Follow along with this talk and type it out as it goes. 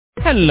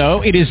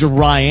Hello, it is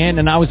Ryan,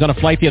 and I was on a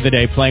flight the other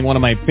day playing one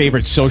of my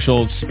favorite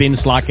social spin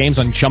slot games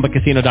on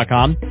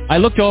ChumbaCasino.com. I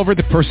looked over at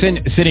the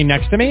person sitting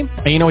next to me,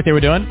 and you know what they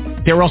were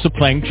doing? They were also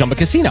playing Chumba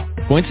Casino.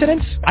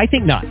 Coincidence? I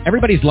think not.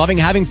 Everybody's loving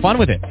having fun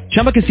with it.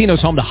 Chumba Casino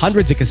is home to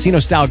hundreds of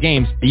casino-style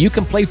games that you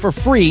can play for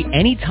free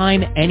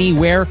anytime,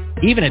 anywhere,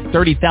 even at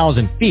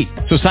 30,000 feet.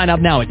 So sign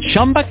up now at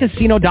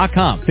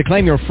ChumbaCasino.com to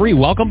claim your free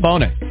welcome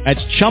bonus. That's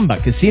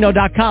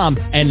ChumbaCasino.com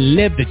and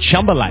live the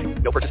Chumba life.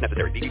 No purchase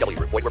necessary. VGW.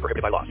 Void where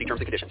prohibited by law. See terms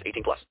and conditions.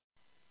 18+.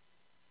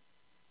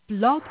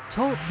 Blog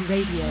Talk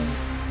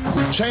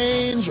Radio.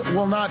 Change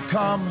will not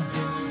come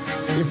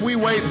if we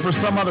wait for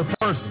some other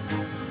person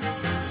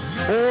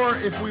or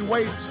if we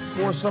wait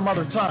for some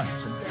other time.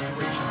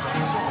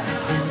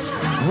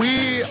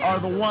 We are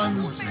the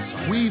ones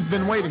we've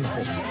been waiting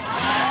for.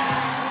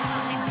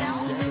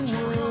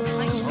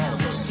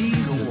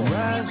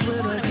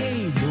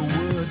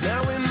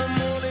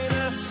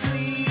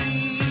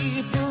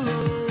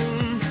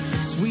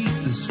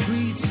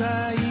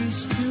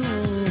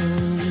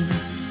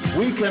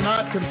 We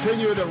cannot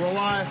continue to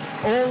rely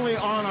only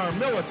on our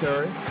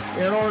military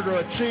in order to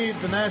achieve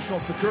the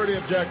national security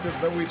objectives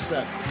that we've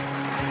set.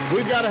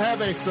 We've got to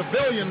have a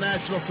civilian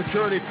national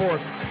security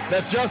force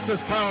that's just as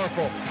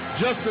powerful,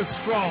 just as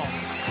strong,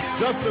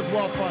 just as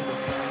well funded.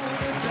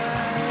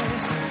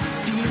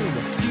 Feel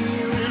the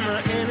fear in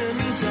my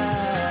enemy's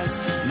eyes.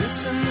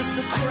 Listen if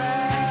the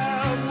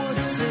crowd would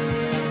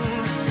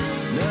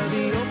sing. Now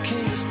the old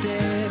king's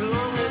dead,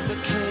 long live the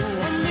king.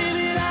 1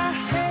 minute I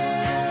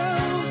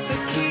held the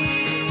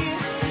key.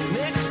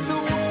 Next the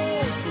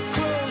walls were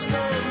closed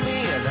on me,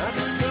 and I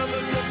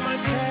discovered that my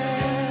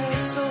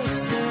castle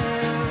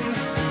stands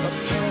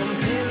upon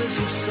pillars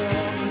of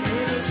salt and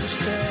pillars of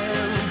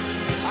sand.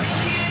 I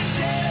hear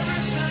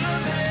sheriffs and the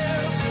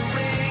bells are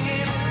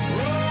ringing,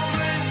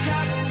 Roman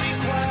cavalry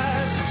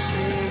choirs are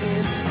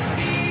singing.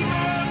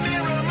 Mirror,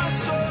 mirror my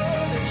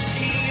sword and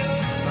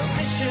shield, my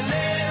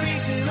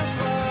missionaries in a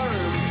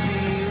foreign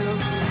field.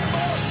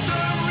 For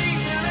some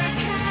reason I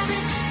can't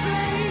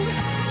explain,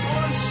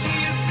 once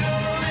you've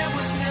gone it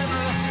was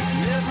never,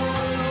 never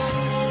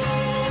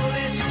alone.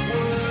 It's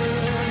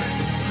word,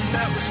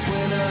 that was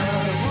when I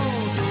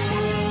ruled the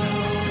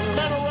world.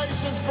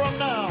 Generations from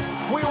now,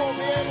 we will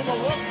be able to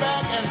look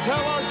back and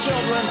tell our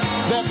children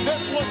that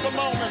this was the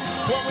moment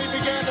when we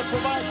began to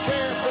provide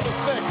care for the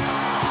sick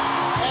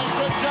and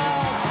good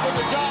jobs for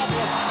the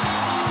jobless.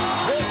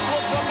 This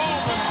was the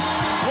moment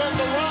when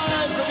the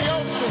rise of the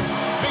ocean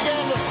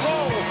began to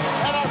slow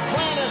and our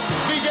planet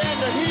began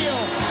to heal.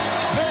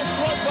 This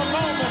was the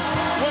moment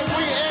when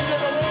we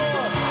ended the war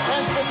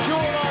and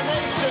secured our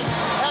nation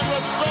and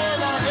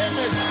restored our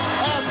image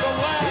as the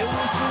last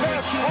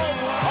best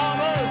hope on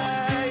earth.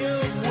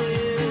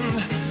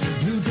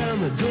 Blew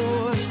down the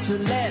doors to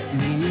let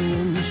me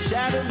in,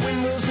 shattered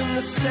windows and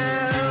the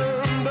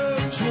sound of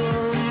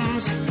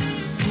drums.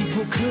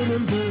 People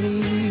couldn't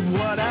believe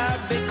what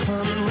I'd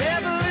become.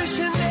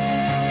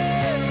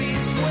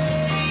 Revolutionaries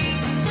wait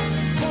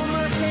for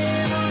my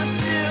hand on a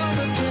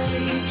silver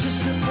plate,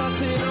 just a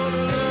puppet on a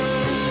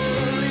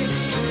lonely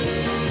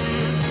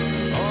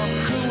string. Oh,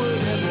 who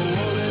would ever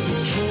want to be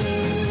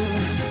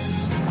king?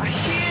 I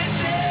hear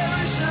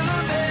sheriffs and the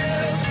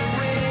bells are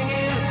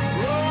ringing,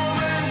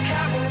 Roman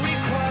cavalry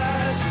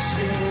choirs are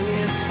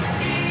singing.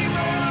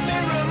 Mirror,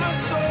 mirror my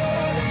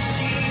sword and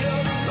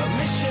shield, my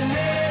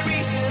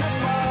missionaries in a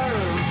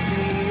foreign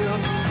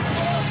field.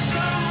 For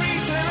some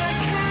reason I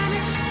can't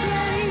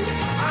explain,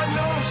 I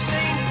know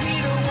St.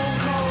 Peter won't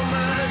call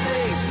my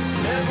name.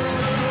 Never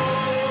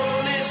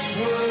alone this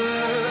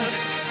word,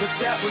 but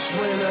that was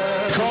when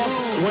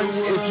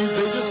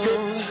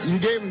you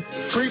gave them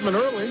treatment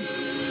early,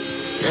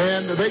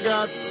 and they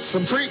got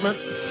some treatment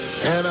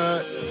and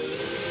a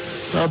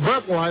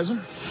breathalyzer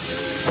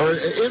or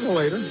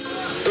inhalator,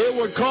 it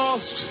would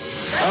cost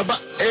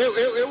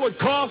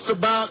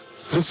about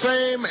the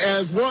same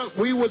as what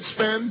we would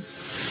spend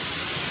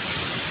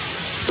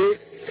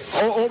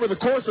over the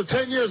course of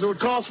 10 years. It would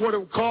cost what it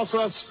would cost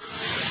us.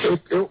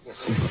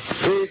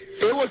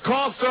 It would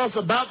cost us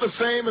about the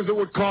same as it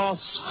would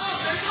cost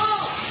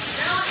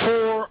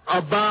for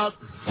about.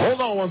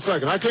 Hold on 1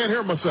 second. I can't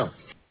hear myself.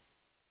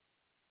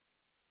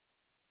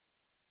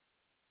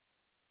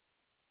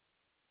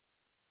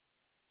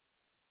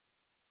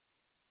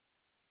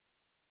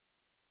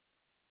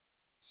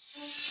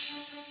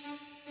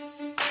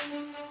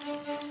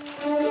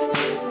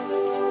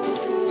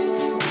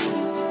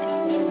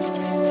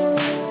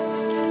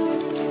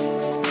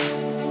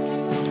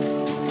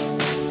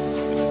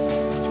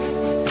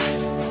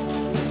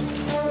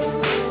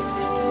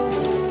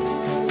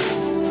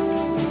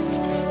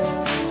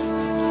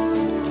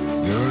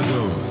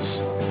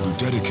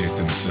 Dedicate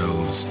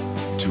themselves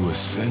to a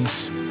sense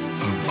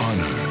of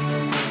honor,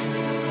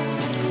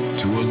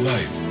 to a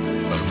life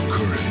of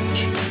courage,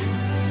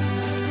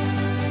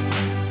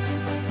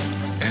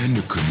 and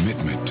a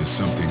commitment to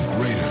something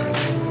greater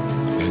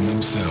than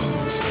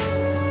themselves.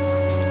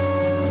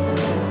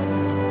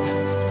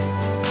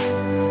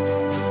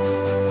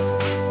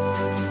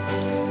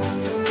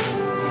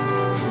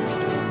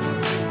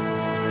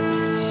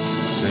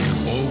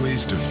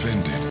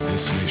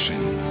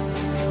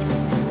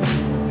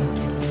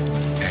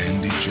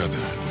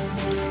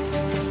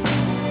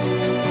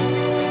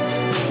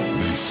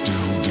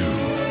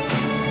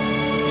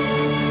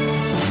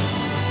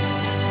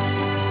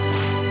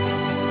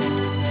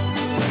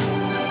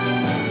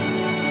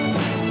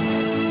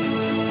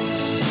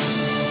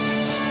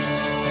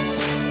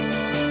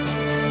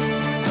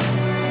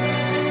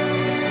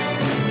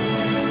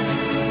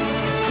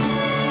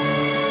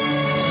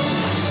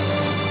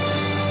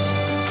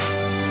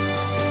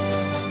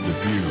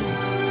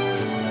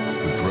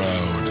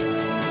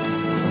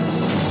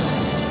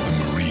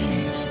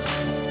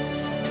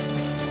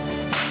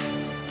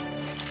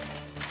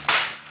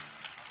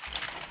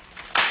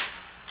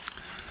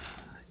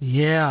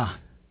 Yeah.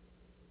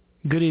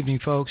 Good evening,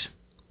 folks,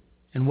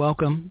 and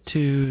welcome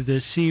to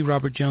the C.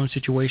 Robert Jones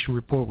Situation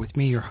Report with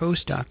me, your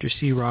host, Dr.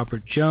 C.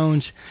 Robert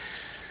Jones.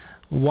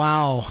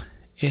 Wow,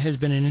 it has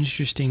been an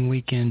interesting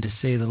weekend, to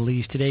say the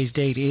least. Today's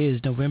date is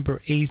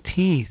November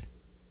 18th,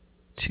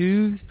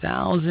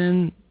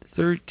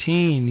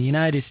 2013, the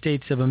United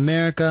States of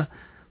America,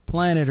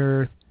 planet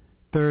Earth,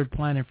 third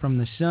planet from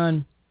the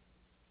sun,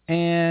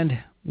 and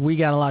we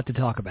got a lot to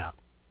talk about.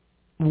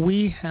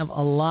 We have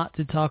a lot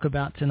to talk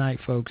about tonight,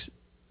 folks.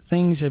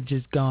 Things have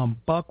just gone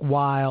buck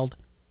wild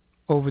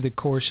over the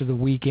course of the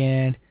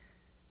weekend,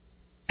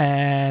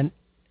 and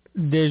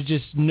there's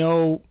just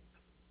no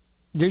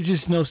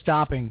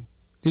stopping.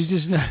 There's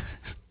just no,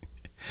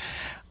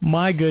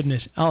 my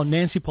goodness. Oh,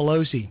 Nancy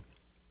Pelosi,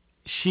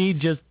 she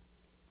just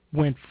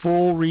went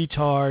full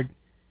retard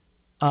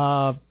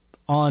on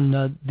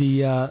the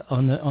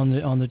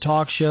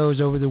talk shows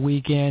over the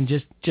weekend.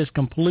 Just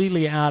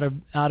completely out of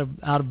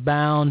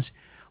bounds,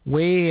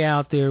 way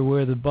out there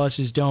where the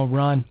buses don't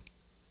run.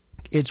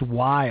 It's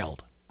wild.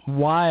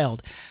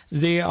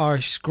 They are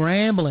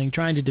scrambling,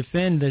 trying to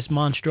defend this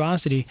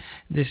monstrosity,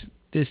 this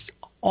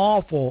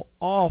awful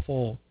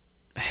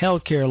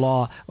healthcare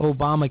law,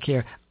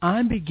 Obamacare.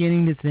 I'm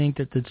beginning to think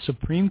that the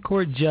Supreme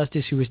Court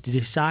justice who was the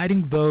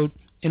deciding vote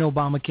in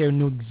Obamacare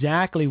knew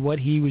exactly what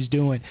he was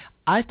doing.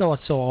 I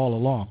thought so all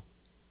along.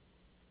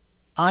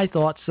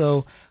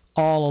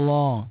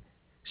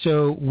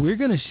 So we're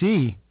going to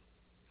see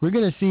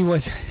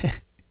what's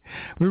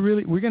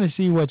we're going to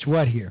see what's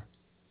what here.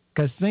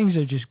 Because things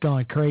are just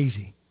gone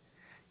crazy.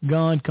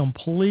 Gone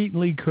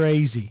completely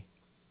crazy.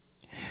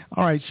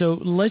 All right, so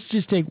let's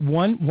just take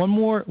one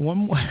more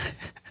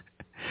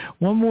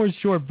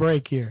short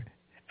break here.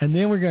 And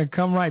then we're going to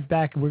come right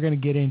back and we're going to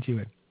get into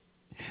it.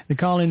 The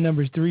call-in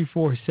number is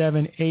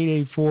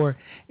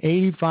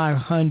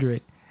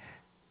 347-884-8500.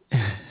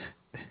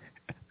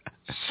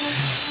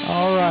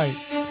 All right.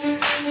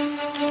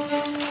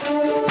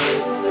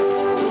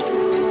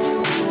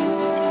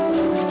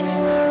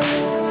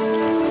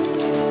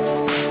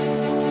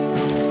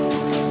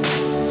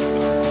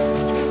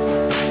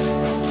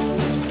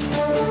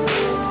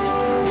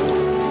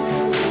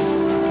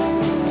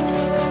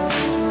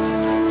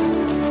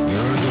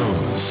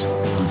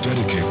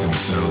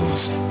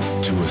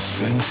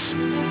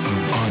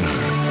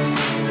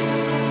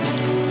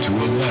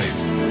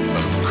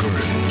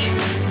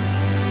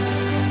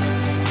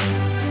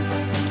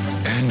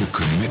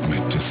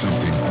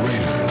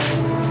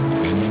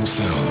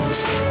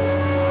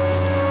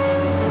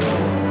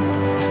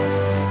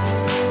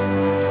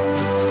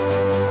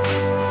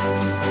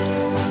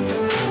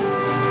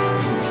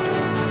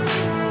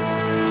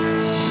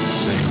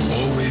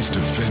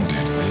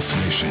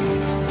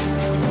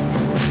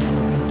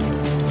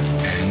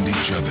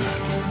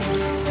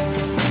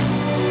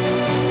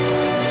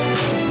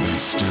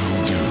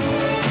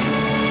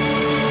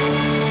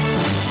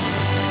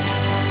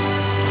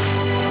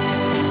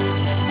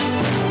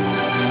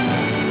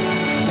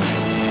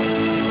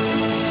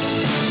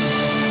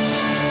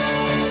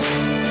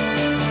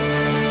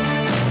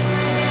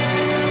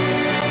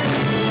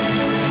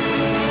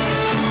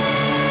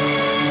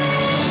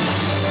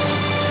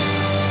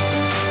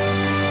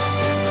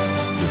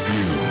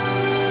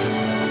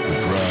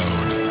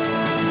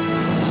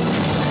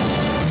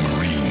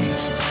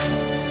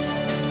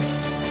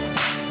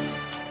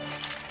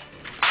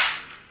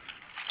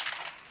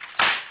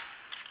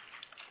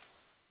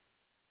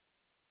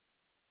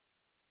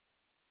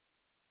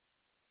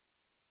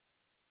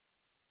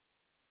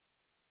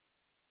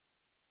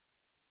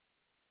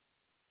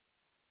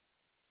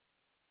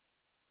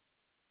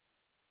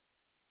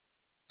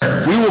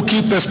 We will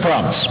keep this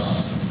promise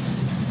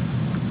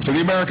to the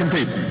American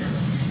people.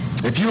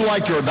 If you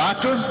like your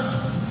doctor,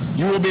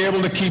 you will be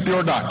able to keep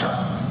your doctor,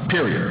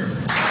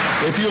 period.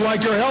 If you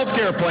like your health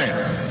care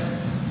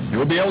plan, you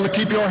will be able to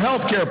keep your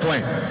health care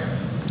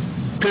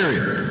plan,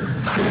 period.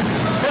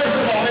 First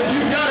of all, if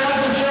you've got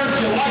health insurance,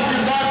 you like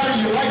your doctor,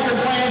 you like your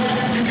plan,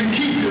 you can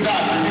keep your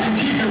doctor, you can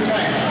keep your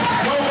plan.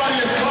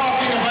 Nobody is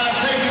talking about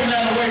taking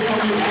that away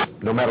from you.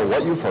 No matter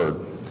what you've heard,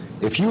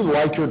 if you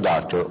like your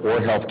doctor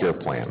or health care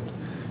plan,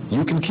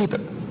 you can keep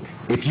it.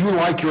 If you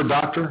like your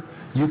doctor,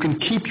 you can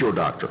keep your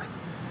doctor.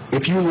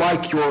 If you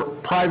like your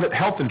private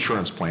health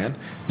insurance plan,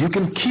 you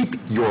can keep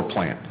your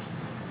plan,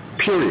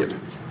 period.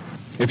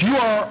 If you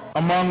are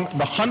among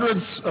the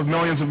hundreds of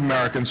millions of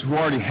Americans who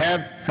already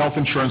have health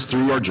insurance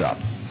through your job,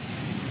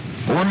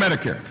 or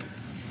Medicare,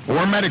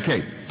 or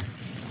Medicaid,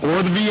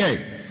 or the VA,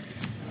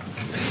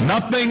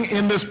 nothing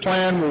in this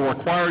plan will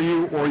require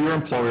you or your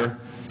employer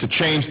to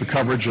change the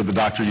coverage of the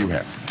doctor you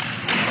have.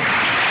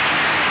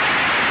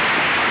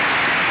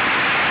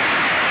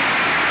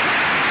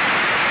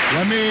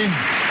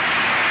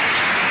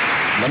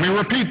 Let me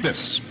repeat this.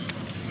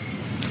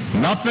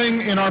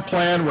 Nothing in our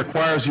plan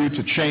requires you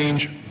to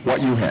change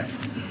what you have.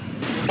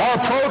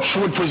 Our approach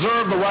would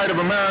preserve the right of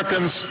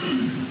Americans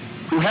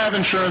who have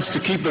insurance to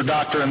keep their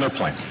doctor and their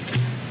plan.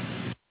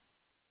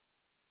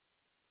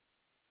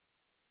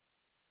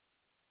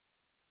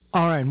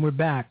 All right, and we're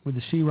back with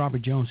the C.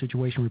 Robert Jones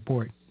Situation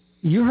Report.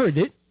 You heard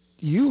it.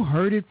 You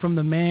heard it from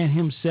the man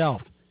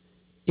himself.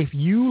 If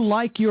you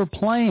like your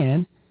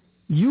plan,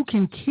 you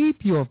can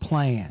keep your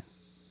plan.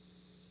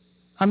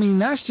 I mean,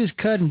 that's just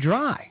cut and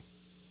dry.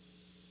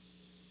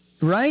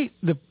 Right?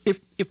 If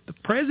the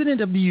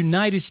President of the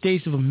United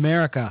States of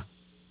America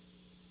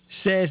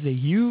says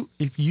that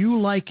if you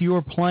like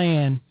your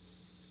plan,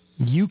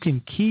 you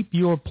can keep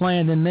your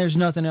plan, then there's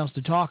nothing else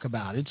to talk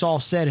about. It's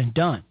all said and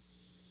done.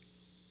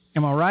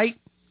 Am I right?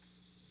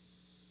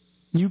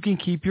 You can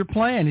keep your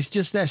plan. It's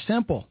just that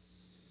simple.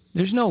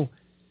 There's no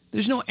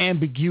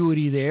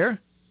ambiguity there.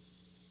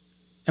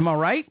 Am I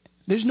right?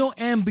 There's no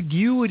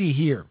ambiguity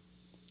here.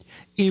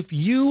 If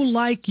you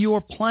like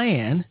your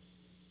plan,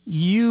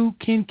 you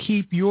can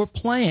keep your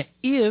plan.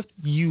 If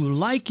you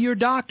like your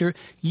doctor,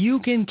 you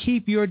can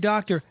keep your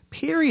doctor,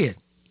 period.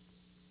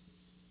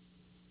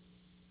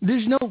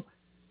 There's no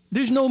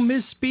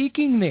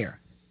misspeaking there.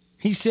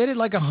 He said it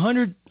like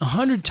 100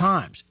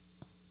 times.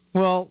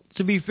 Well,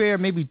 to be fair,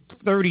 maybe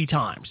 30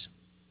 times.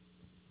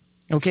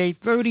 Okay,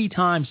 30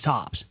 times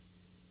tops.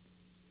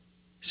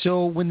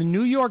 So when the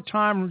New York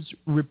Times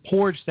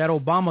reports that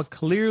Obama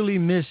clearly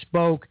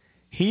misspoke,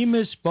 he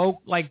misspoke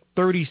like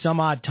 30 some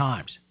odd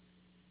times.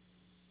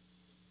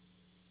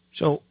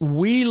 So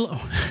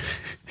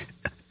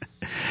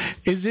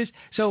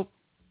so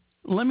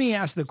let me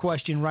ask the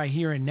question right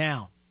here and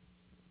now.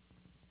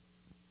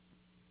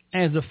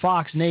 As the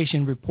Fox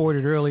Nation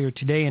reported earlier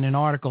today in an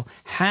article,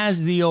 has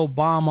the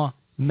Obama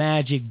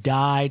magic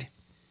died?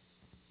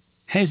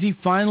 Has he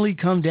finally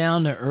come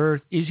down to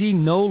earth? Is he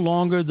no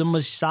longer the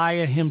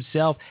Messiah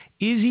himself?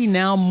 Is he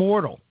now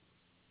mortal?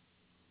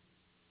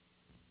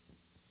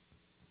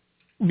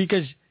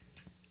 Because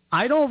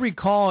I don't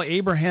recall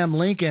Abraham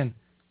Lincoln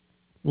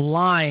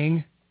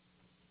lying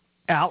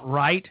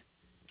outright,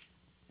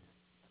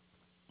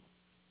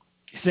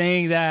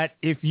 saying that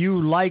if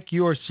you like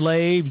your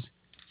slaves,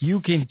 you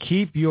can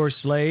keep your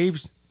slaves,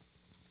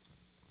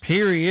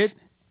 period,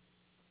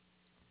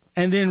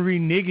 and then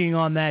reneging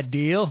on that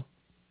deal.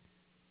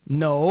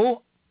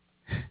 No.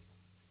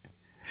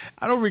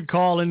 I don't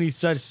recall any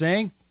such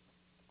thing.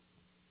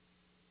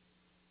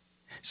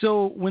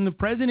 So when the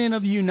President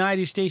of the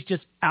United States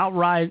just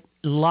outright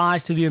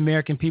lies to the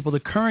American people, the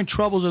current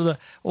troubles of the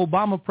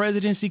Obama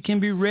presidency can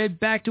be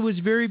read back to its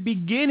very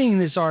beginning,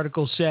 this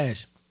article says.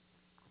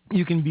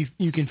 You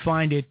can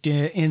find it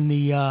in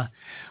the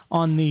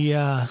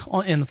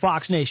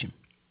Fox Nation.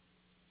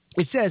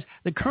 It says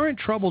the current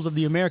troubles of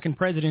the American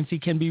presidency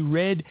can be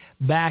read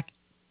back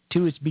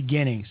to its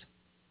beginnings.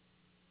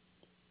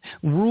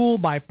 Rule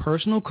by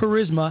personal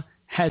charisma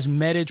has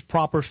met its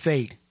proper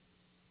fate.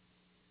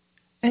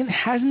 And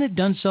hasn't it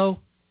done so?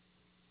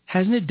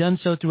 Hasn't it done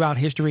so throughout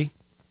history?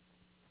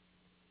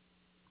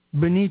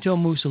 Benito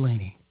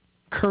Mussolini,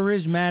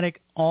 charismatic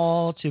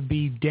all to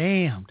be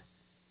damned.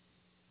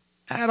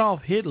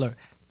 Adolf Hitler,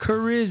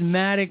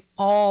 charismatic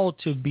all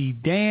to be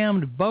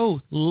damned,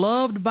 both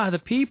loved by the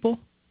people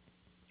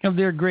of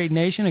their great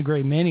nation, a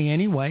great many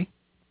anyway.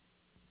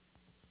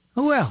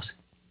 Who else?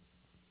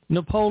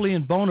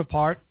 Napoleon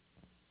Bonaparte,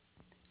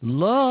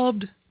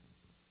 loved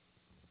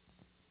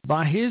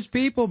by his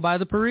people, by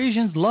the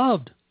Parisians,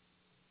 loved.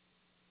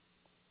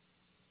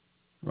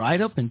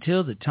 Right up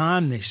until the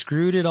time they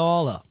screwed it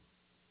all up.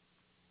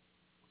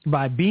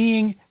 By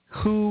being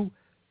who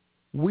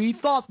we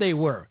thought they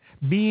were,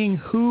 being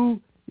who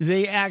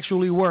they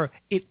actually were.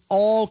 It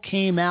all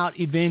came out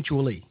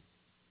eventually.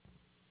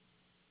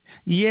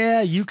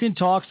 Yeah, you can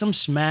talk some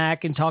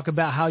smack and talk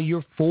about how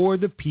you're for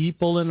the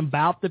people and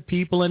about the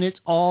people, and it's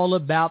all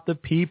about the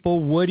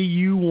people. What do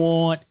you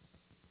want?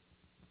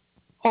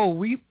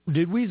 Oh,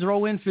 did we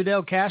throw in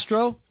Fidel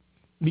Castro?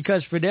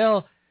 Because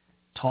Fidel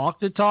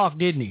talked the talk,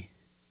 didn't he?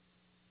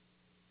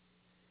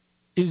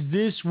 Is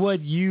this what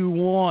you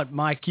want,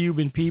 my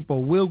Cuban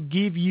people? We'll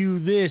give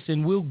you this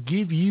and we'll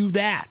give you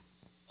that.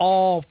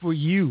 All for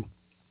you.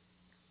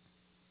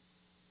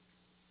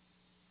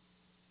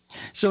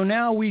 So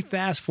now we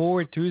fast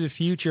forward through the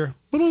future,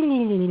 up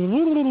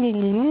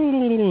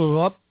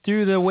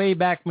through the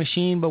Wayback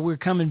Machine, but we're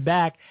coming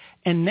back.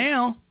 And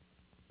now,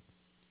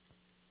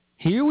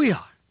 here we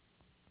are.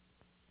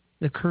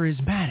 The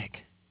charismatic,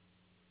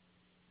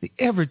 the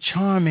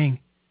ever-charming,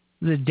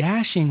 the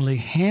dashingly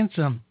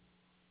handsome,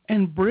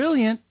 and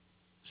brilliant,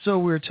 so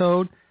we're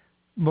told,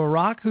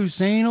 Barack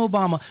Hussein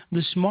Obama,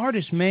 the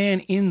smartest man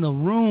in the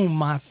room,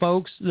 my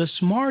folks, the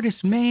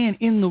smartest man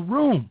in the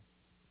room.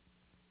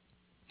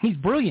 He's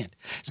brilliant.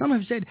 Some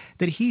have said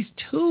that he's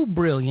too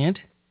brilliant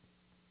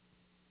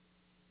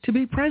to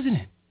be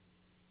president,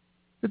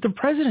 that the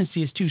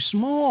presidency is too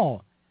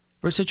small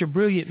for such a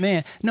brilliant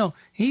man. No,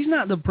 he's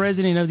not the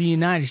president of the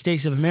United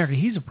States of America.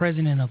 He's the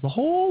president of the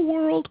whole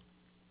world.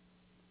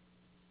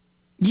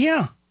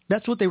 Yeah.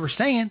 That's what they were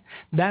saying.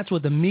 That's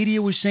what the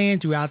media was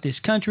saying throughout this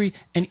country.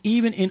 And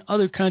even in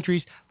other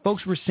countries,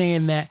 folks were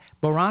saying that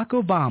Barack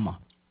Obama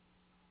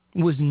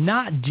was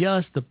not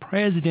just the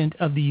president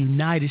of the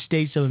United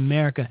States of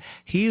America.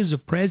 He is the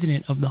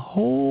president of the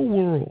whole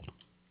world.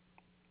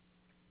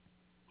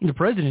 The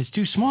president's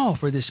too small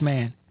for this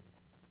man.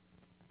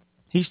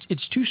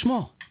 It's too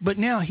small. But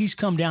now he's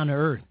come down to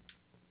earth.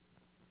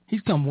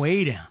 He's come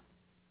way down.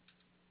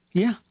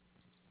 Yeah.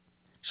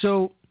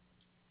 So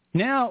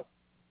now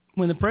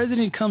when the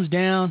president comes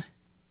down,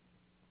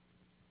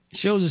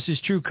 shows us his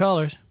true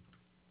colors.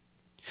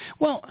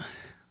 Well,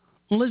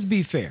 let's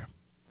be fair.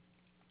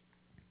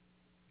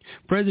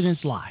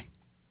 Presidents lie.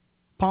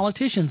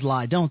 Politicians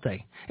lie, don't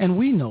they? And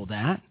we know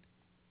that.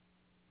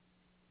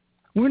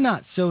 We're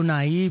not so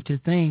naive to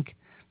think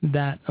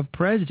that a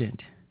president,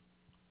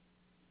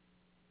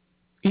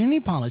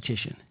 any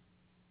politician,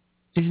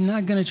 is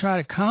not going to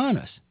try to con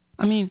us.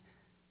 I mean,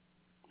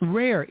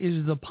 rare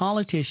is the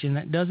politician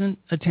that doesn't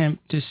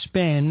attempt to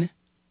spin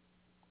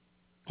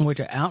or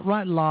to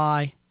outright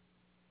lie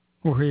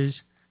or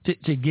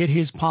to get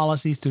his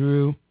policy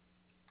through,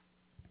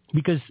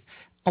 because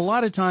a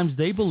lot of times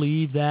they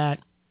believe that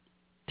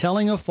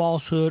telling a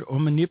falsehood or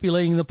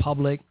manipulating the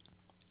public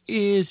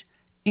is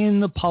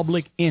in the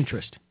public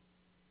interest.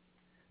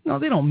 No,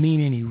 they don't mean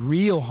any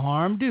real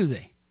harm, do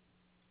they?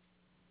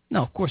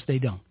 No, of course they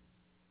don't.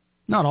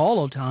 Not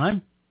all the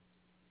time.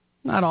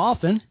 Not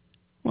often.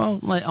 Well,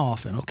 like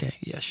often. Okay,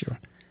 yeah, sure.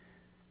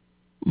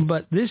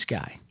 But this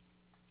guy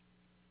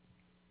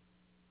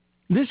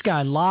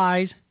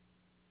lies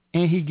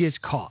and he gets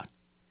caught.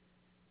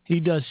 He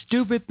does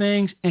stupid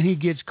things and he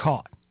gets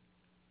caught.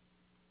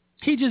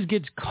 He just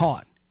gets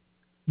caught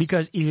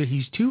because either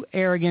he's too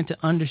arrogant to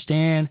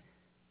understand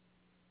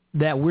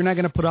that we're not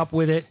going to put up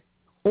with it,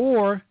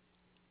 or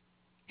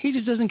he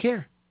just doesn't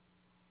care.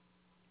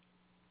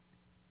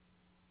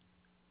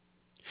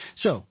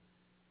 So,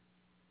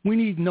 we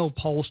need no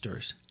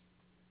pollsters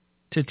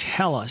to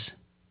tell us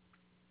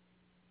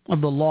of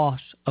the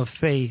loss of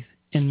faith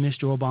in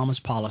Mr. Obama's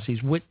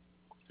policies with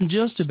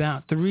just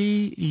about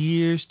 3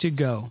 years to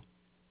go.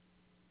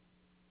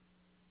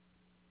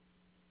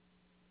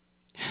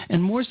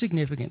 And more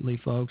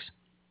significantly, folks,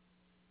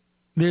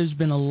 there's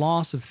been a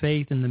loss of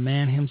faith in the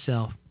man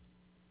himself.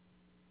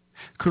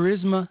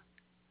 Charisma,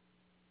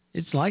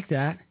 it's like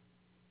that.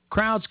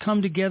 Crowds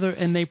come together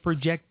and they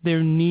project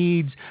their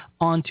needs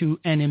onto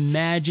an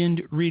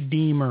imagined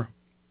redeemer.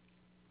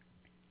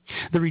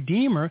 The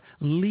redeemer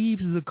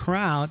leaves the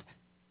crowd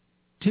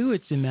to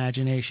its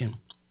imagination.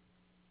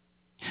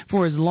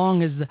 For as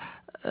long as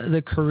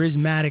the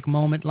charismatic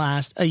moment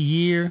lasts, a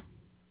year,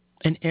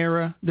 an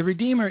era, the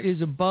redeemer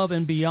is above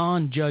and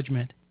beyond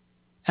judgment.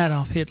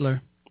 Adolf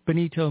Hitler,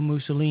 Benito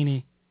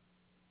Mussolini,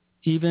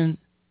 even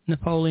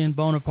Napoleon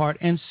Bonaparte,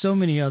 and so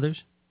many others.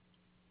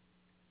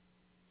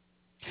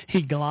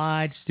 He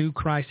glides through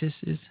crises.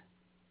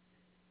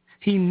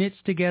 He knits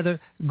together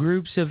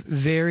groups of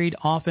varied,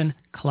 often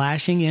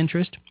clashing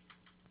interest.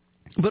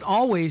 But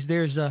always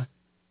there's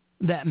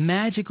that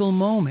magical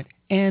moment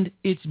and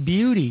its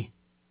beauty.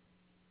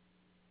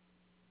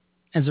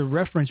 As a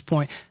reference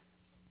point,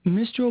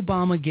 Mr.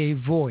 Obama gave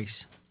voice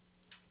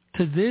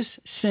to this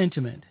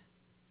sentiment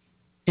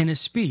in a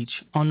speech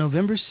on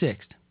November 6th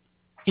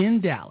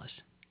in Dallas.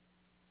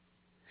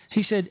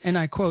 He said, and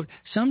I quote,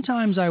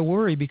 "Sometimes I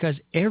worry because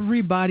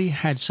everybody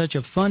had such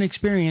a fun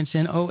experience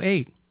in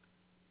 2008.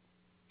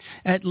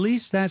 At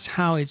least that's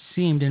how it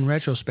seemed in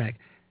retrospect.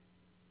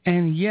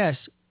 And yes,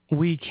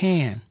 we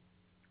can."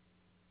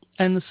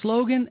 And the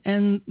slogan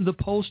and the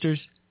posters,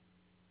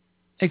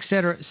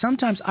 etc.,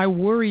 sometimes I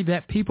worry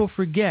that people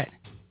forget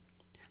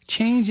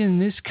change in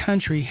this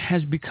country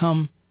has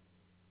become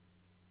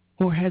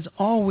or has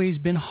always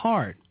been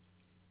hard.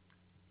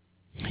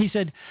 He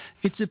said,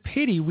 "It's a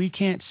pity we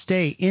can't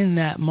stay in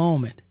that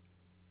moment,"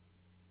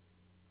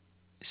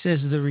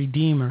 says the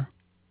Redeemer,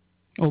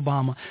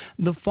 Obama.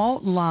 "The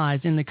fault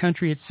lies in the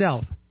country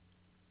itself,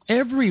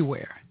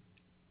 everywhere.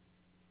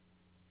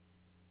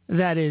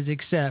 That is,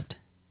 except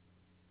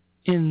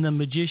in the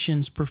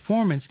magician's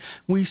performance."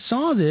 We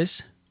saw this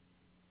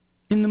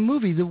in the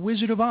movie The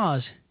Wizard of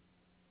Oz.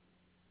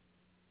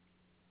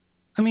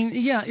 I mean,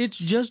 yeah, it's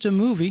just a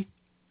movie,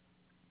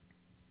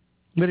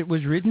 but it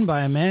was written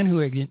by a man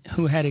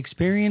who had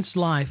experienced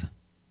life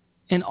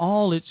in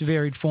all its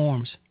varied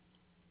forms.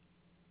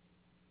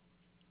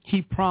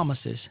 He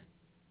promises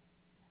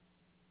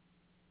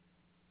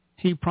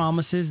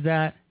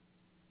that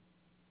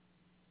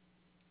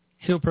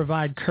he'll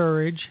provide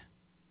courage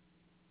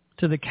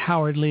to the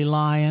cowardly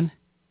lion.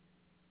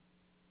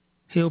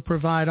 He'll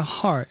provide a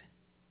heart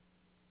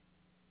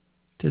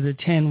to the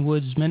Tin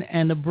Woodsman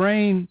and a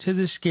brain to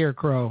the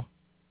Scarecrow,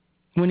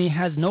 when he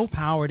has no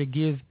power to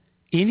give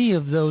any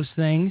of those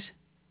things.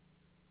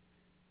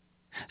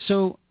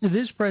 So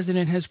this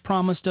president has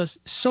promised us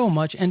so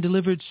much and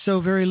delivered so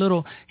very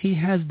little. He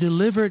has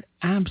delivered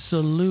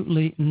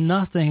absolutely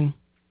nothing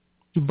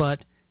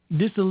but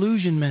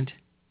disillusionment,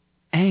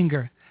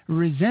 anger,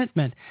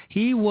 resentment.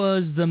 He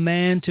was the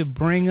man to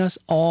bring us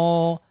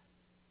all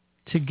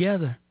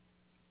together.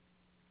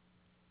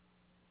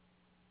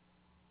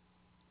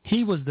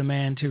 He was the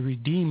man to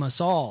redeem us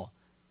all.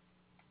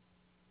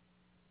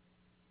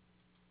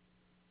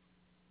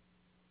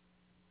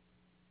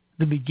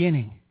 The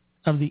beginning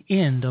of the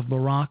end of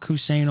Barack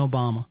Hussein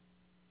Obama.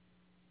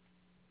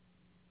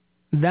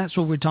 That's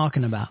what we're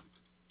talking about.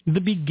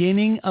 The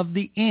beginning of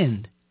the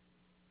end.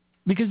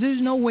 Because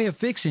there's no way of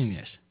fixing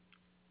this.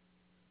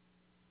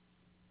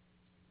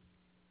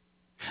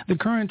 The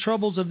current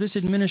troubles of this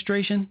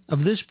administration,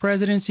 of this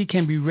presidency,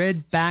 can be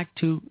read back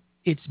to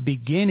its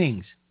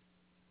beginnings.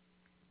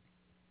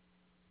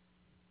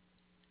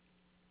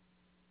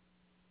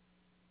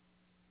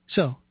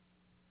 So,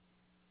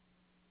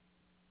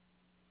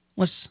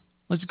 let's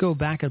go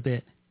back a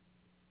bit.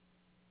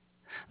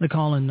 The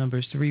call-in number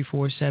is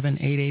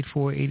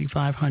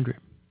 347-884-8500.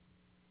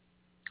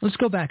 Let's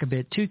go back a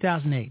bit.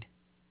 2008.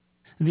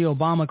 The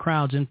Obama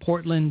crowds in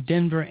Portland,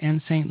 Denver,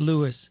 and St.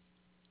 Louis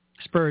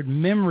spurred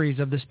memories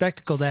of the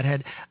spectacle that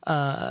had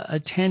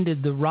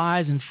attended the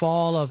rise and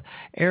fall of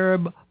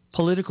Arab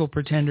political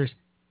pretenders.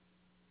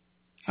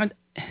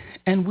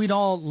 And we'd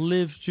all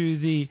lived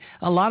through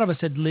a lot of us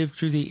had lived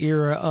through the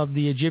era of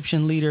the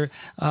Egyptian leader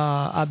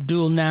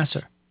Abdul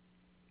Nasser.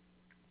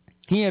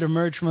 He had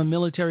emerged from a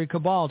military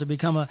cabal to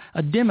become a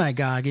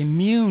demagogue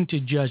immune to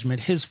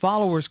judgment. His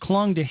followers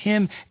clung to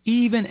him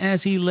even as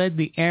he led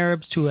the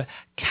Arabs to a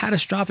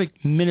catastrophic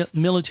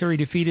military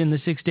defeat in the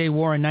Six-Day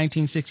War in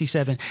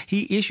 1967.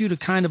 He issued a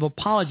kind of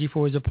apology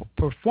for his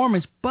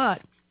performance,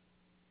 but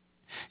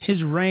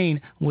his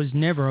reign was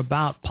never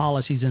about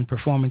policies and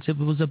performance. It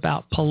was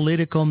about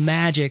political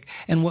magic.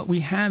 And what we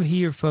have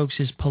here, folks,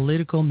 is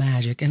political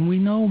magic. And we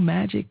know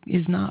magic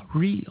is not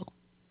real.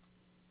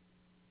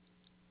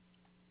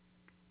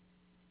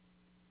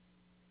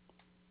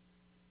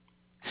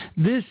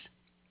 This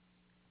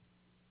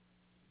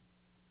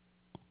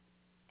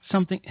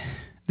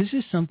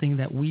is something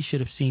that we should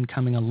have seen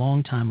coming a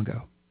long time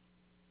ago.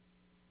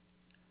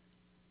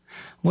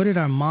 What did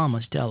our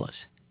mamas tell us?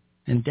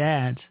 And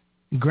dads,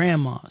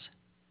 grandmas?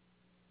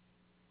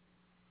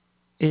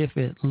 If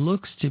it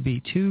looks to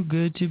be too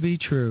good to be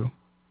true,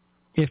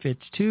 if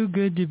it's too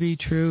good to be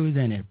true,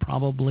 then it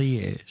probably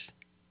is.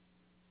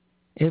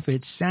 If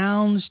it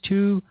sounds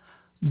too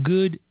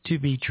good to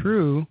be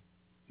true,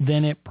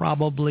 then it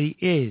probably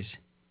is.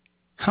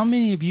 How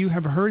many of you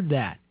have heard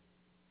that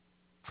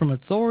from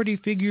authority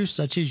figures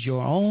such as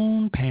your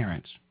own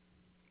parents?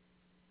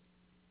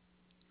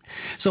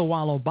 So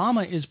while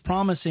Obama is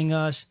promising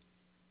us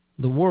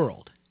the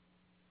world,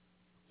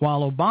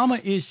 while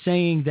Obama is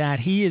saying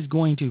that he is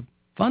going to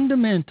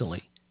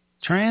fundamentally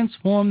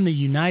transform the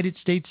United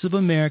States of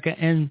America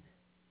and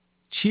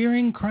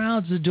cheering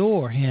crowds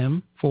adore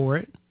him for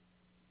it,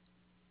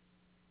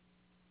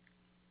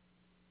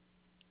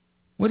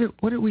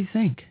 what do we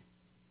think?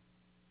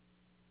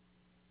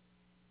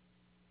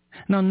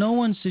 Now, no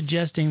one's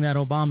suggesting that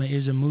Obama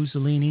is a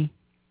Mussolini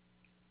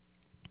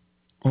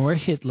or a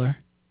Hitler,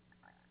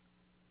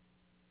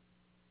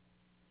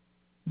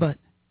 but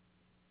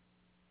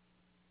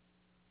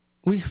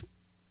if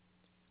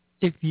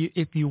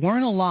you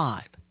weren't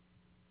alive,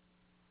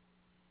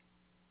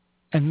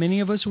 and many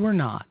of us were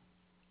not,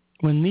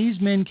 when these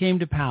men came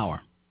to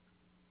power,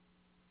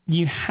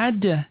 you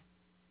had to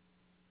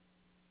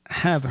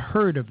have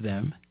heard of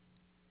them.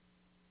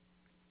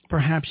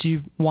 Perhaps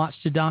you've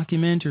watched a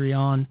documentary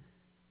on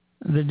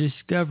the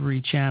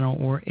Discovery Channel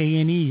or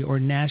A&E or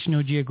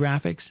National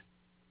Geographics.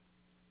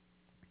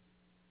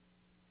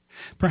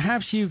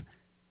 Perhaps you've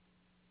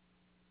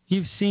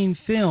seen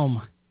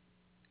film,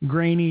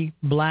 grainy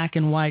black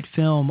and white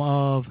film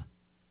of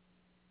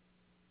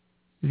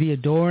the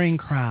adoring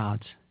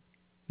crowds,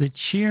 the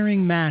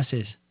cheering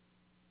masses,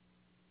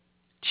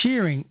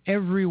 cheering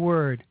every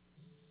word,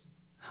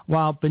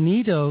 while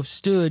Benito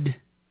stood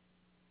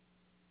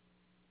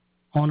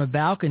on a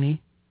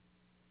balcony.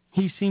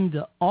 He seemed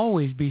to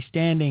always be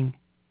standing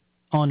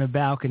on a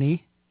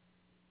balcony,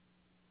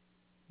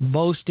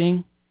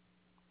 boasting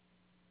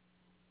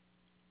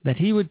that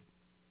he would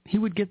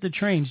get the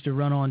trains to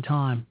run on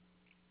time.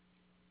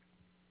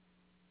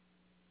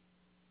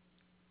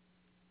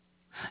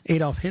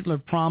 Adolf Hitler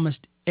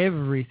promised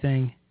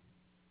everything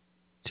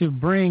to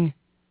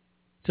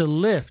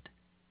lift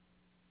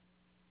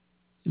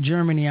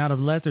Germany out of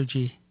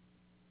lethargy,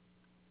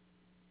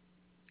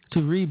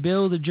 to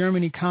rebuild the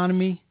German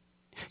economy.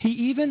 He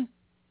even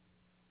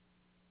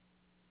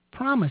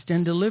promised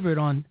and delivered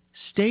on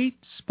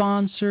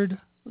state-sponsored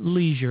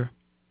leisure,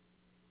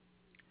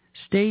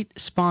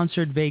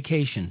 state-sponsored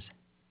vacations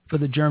for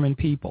the German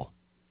people.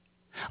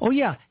 Oh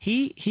yeah,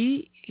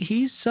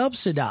 he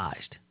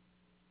subsidized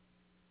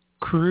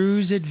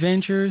cruise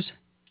adventures,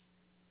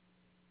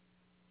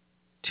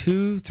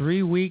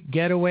 2-3 week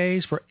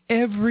getaways for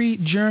every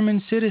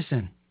German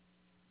citizen.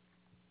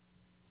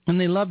 And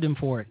they loved him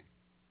for it.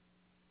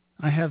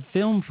 I have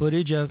film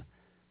footage of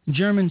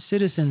German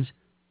citizens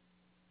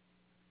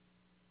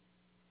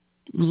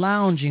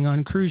lounging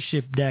on cruise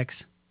ship decks,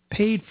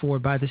 paid for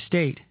by the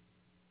state.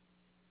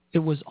 It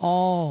was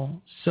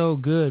all so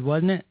good,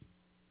 wasn't it?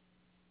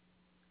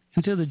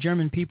 Until the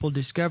German people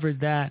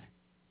discovered that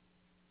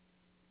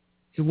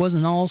it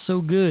wasn't all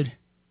so good.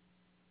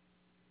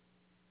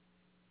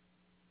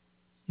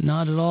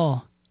 Not at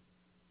all.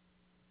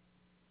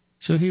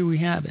 So here we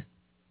have it.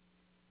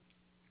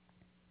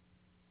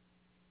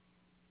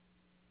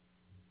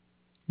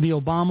 The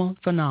Obama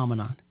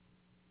Phenomenon.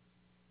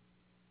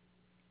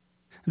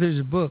 There's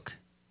a book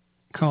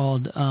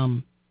called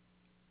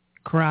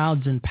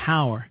Crowds and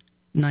Power,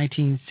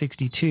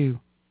 1962,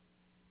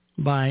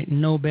 by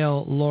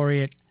Nobel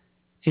laureate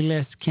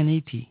Iles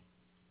Keniti.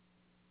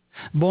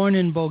 Born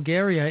in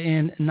Bulgaria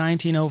in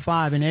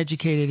 1905 and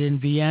educated in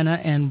Vienna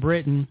and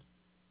Britain,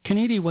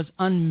 Keniti was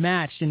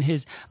unmatched in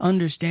his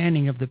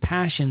understanding of the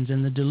passions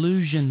and the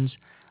delusions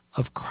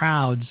of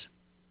crowds.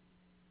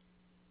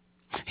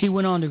 He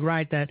went on to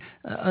write that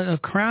a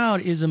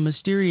crowd is a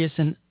mysterious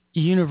and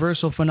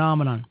universal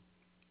phenomenon.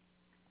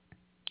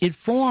 It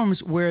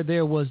forms where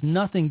there was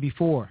nothing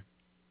before.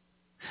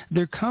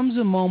 There comes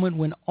a moment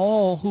when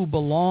all who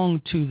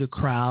belong to the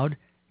crowd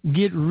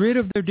get rid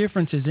of their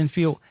differences and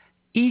feel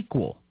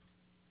equal.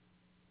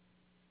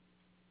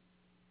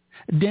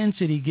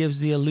 Density gives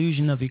the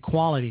illusion of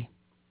equality.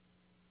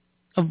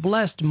 A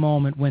blessed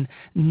moment when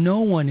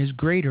no one is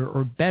greater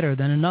or better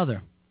than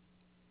another.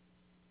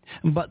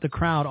 But the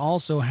crowd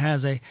also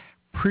has a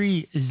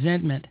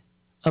presentiment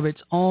of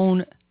its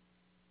own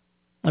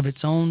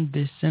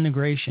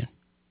disintegration,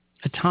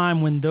 a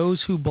time when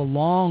those who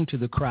belong to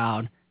the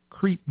crowd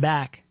creep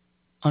back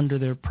under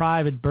their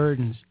private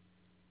burdens.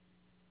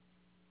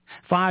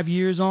 5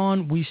 years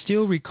on, we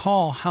still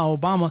recall how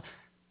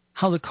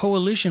the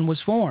coalition was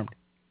formed.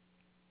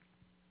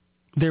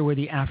 There were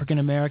the African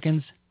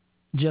Americans,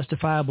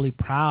 justifiably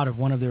proud of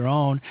one of their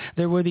own.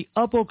 There were the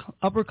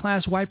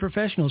upper-class white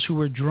professionals who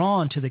were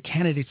drawn to the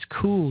candidate's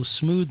cool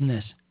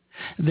smoothness.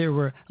 There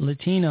were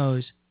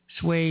Latinos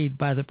swayed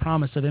by the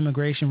promise of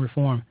immigration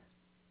reform.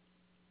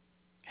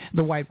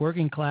 The white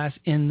working class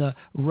in the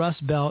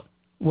Rust Belt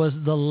was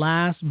the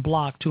last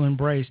bloc to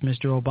embrace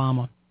Mr.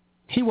 Obama.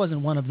 He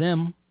wasn't one of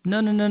them.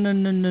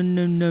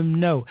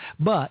 No.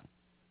 But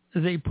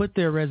they put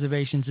their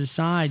reservations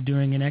aside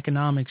during an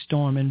economic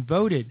storm and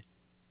voted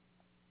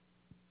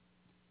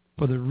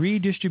for the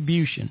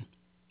redistribution,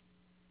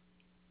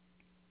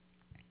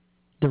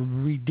 the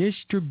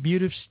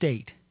redistributive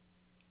state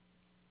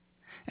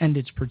and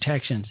its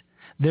protections.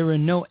 There were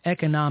no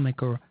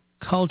economic or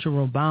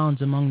cultural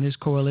bounds among this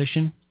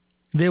coalition.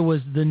 There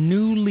was the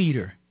new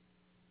leader,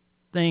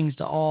 things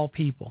to all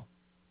people.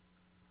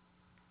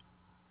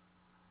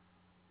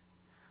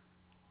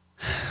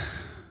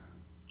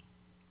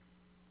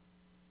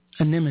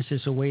 A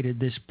nemesis awaited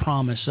this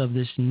promise of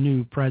this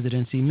new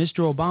presidency. Mr.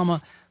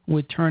 Obama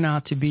would turn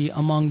out to be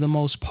among the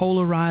most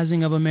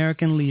polarizing of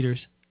American leaders.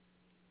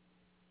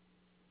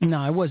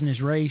 No, it wasn't his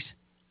race,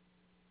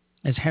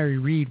 as Harry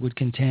Reid would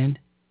contend.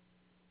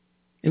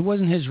 It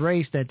wasn't his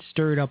race that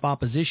stirred up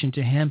opposition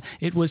to him.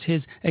 It was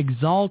his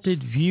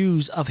exalted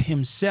views of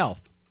himself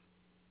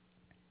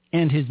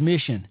and his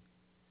mission.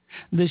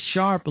 The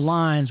sharp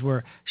lines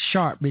were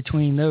sharp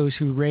between those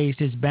who raised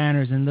his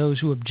banners and those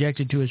who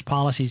objected to his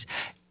policies.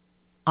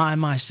 I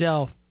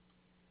myself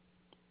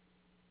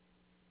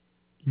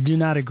do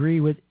not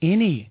agree with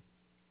any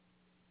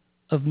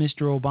of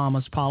Mr.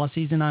 Obama's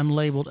policies, and I'm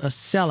labeled a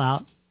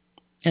sellout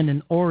and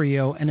an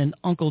Oreo and an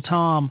Uncle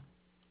Tom.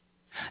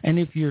 And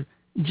if you're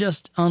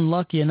just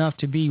unlucky enough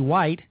to be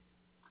white,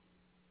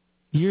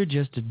 you're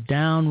just a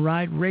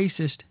downright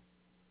racist.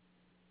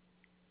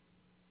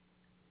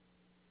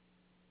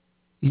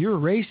 You're a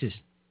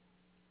racist.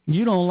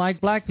 You don't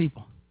like black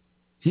people.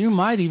 You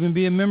might even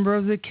be a member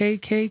of the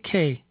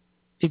KKK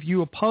if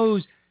you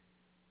oppose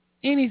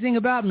anything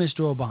about Mr.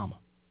 Obama.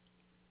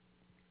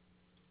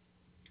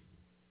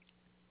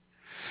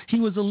 He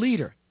was a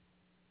leader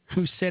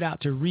who set out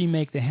to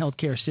remake the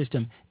healthcare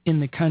system in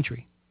this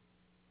country.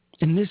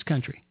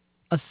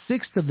 A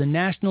sixth of the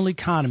national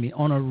economy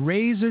on a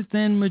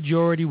razor-thin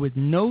majority with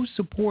no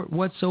support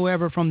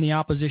whatsoever from the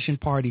opposition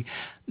party.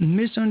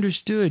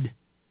 Misunderstood.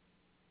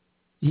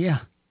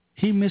 Yeah,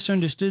 he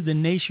misunderstood the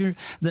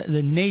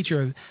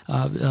nature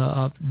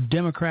of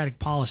democratic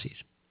policies.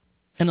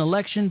 An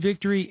election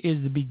victory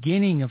is the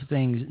beginning of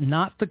things,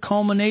 not the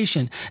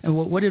culmination. And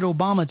what did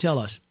Obama tell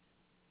us?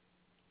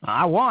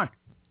 I won.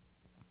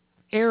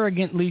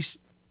 Arrogantly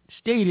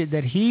stated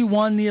that he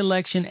won the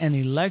election, and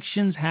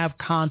elections have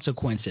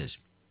consequences.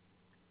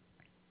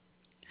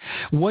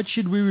 What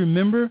should we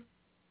remember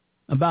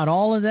about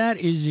all of that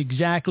is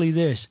exactly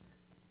this.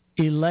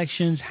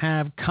 Elections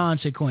have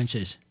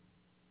consequences.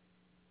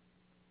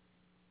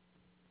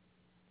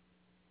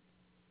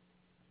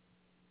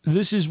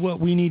 This is what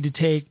we need to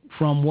take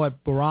from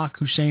what Barack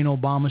Hussein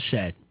Obama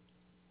said.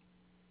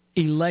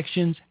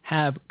 Elections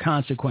have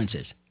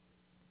consequences.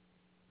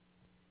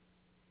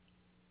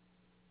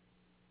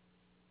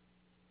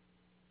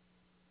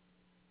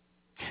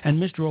 And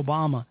Mr.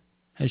 Obama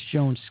has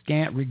shown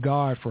scant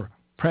regard for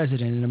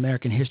precedent in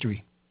American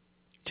history.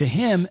 To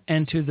him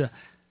and to the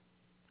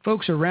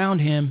folks around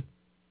him,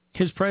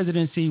 his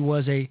presidency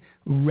was a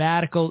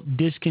radical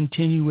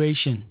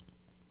discontinuation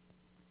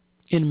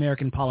in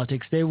American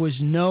politics. There was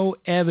no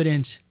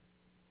evidence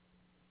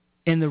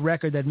in the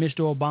record that Mr.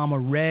 Obama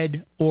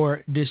read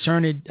or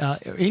discerned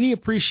any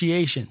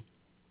appreciation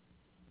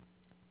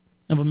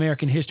of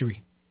American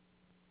history.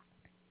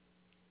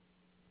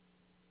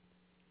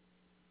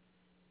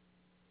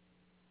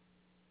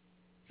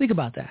 Think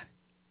about that.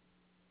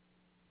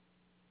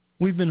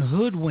 We've been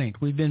hoodwinked,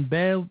 we've been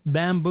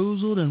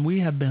bamboozled, and we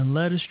have been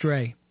led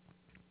astray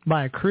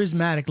by a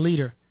charismatic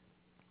leader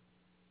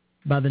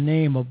by the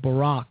name of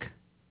Barack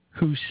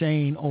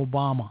Hussein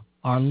Obama,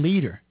 our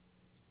leader.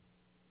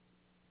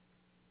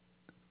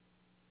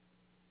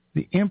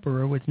 The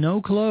emperor with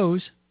no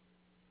clothes,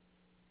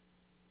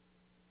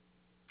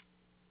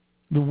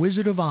 the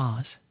Wizard of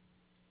Oz.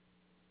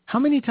 How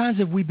many times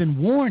have we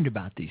been warned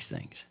about these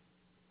things?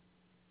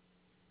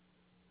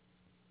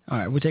 All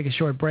right, we'll take a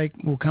short break.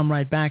 We'll come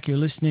right back. You're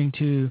listening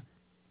to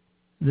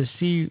the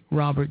C.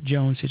 Robert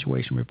Jones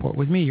Situation Report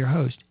with me, your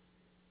host,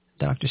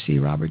 Dr. C.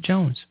 Robert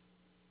Jones.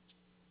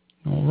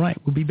 All right,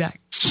 we'll be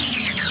back. 4, 2,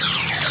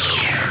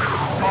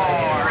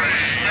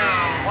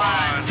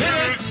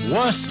 1,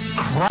 what's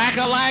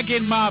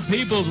crack-a-lackin', my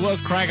peoples?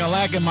 What's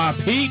crack-a-lackin', my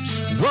peeps?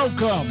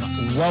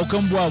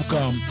 Welcome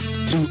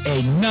to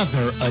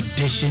another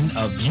edition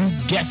of You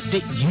Guessed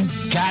It, You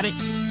Got It.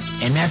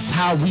 And that's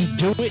how we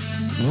do it,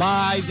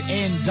 live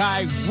and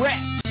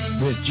direct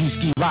with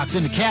G-Ski Rocks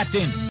and the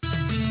Captain.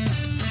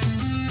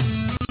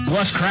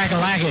 What's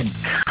crack-a-lackin'?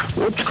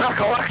 What's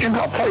crack-a-lackin'?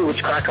 I'll tell you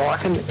what's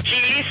crack-a-lackin'.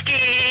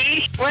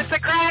 G-Ski, what's the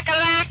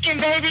crack-a-lackin',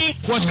 baby?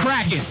 What's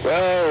crackin'?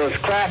 Well,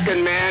 what's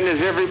crackin', man,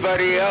 is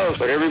everybody else,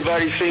 but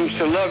everybody seems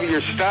to love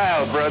your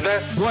style, brother.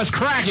 What's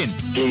crackin'?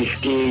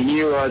 G-Ski,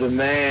 you are the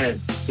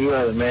man. You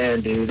are the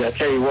man, dude. I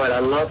tell you what, I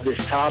love this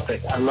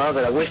topic. I love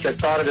it. I wish I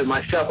thought of it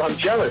myself. I'm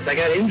jealous. I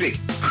got envy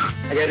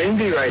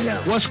right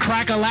now. What's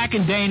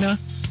crack-a-lackin', Dana?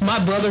 My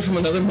brother from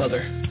another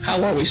mother.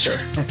 How are we, sir?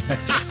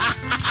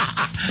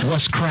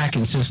 What's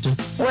crackin', sister?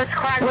 What's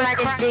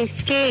crack-a-lackin',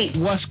 G-Ski?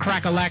 What's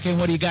crack-a-lackin'?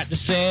 What do you got to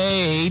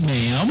say,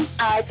 ma'am?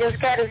 I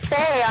just got to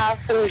say,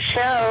 awesome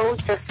show.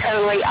 Just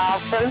totally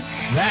awesome.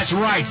 That's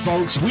right,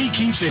 folks. We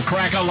keeps it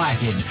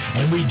crack-a-lackin',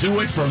 and we do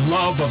it for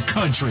love of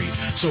country.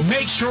 So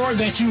make sure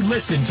that you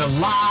listen to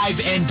Live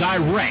and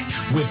Direct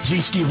with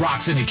G-Ski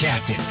Rocks and the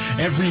Captain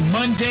every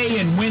Monday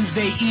and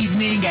Wednesday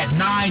evening at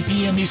 9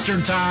 p.m.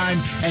 Eastern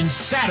Time and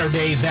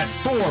Saturdays at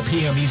 4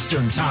 p.m.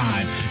 Eastern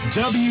Time.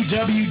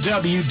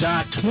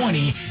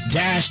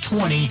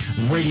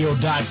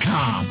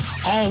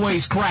 www.20-20radio.com.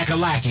 Always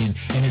crack-a-lackin',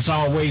 and it's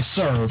always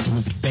served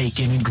with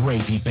bacon and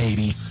gravy,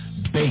 baby.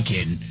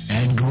 Bacon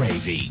and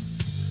gravy.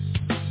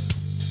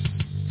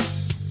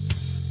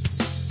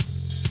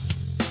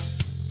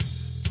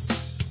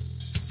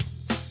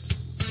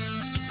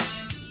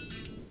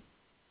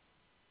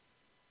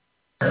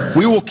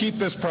 We will keep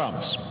this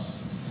promise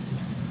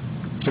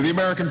to the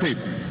American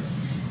people.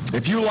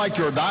 If you like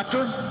your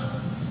doctor,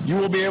 you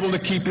will be able to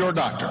keep your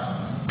doctor,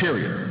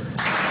 period.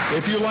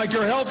 If you like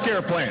your health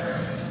care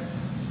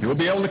plan, you will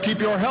be able to keep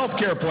your health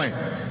care plan,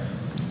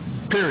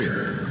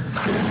 period.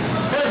 First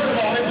of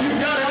all, if you've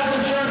got health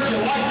insurance, you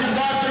like your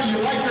doctor, you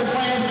like your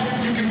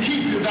plan, you can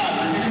keep your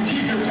doctor, you can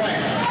keep your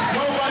plan.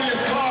 Nobody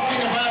is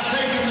talking about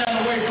taking that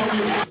away from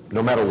you.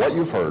 No matter what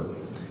you've heard,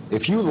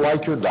 if you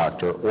like your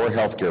doctor or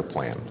health care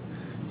plan,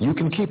 you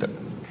can keep it.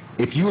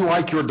 If you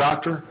like your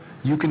doctor,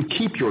 you can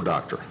keep your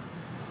doctor.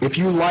 If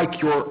you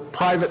like your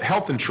private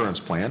health insurance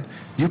plan,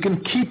 you can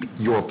keep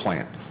your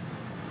plan,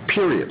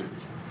 period.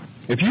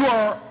 If you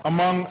are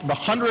among the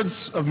hundreds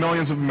of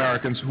millions of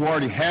Americans who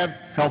already have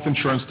health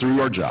insurance through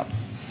your job,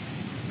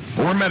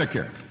 or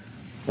Medicare,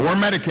 or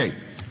Medicaid,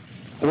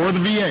 or the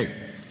VA,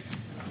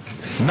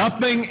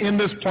 nothing in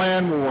this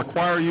plan will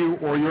require you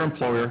or your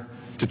employer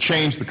to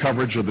change the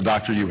coverage of the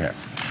doctor you have.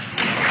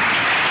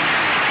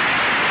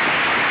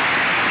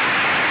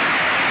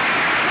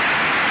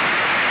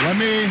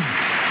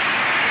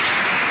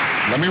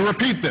 Let me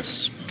repeat this.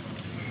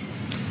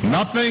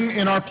 Nothing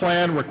in our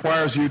plan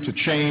requires you to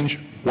change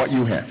what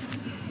you have.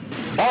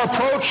 Our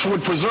approach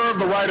would preserve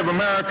the right of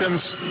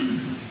Americans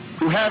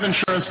who have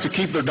insurance to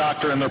keep their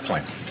doctor and their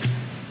plan.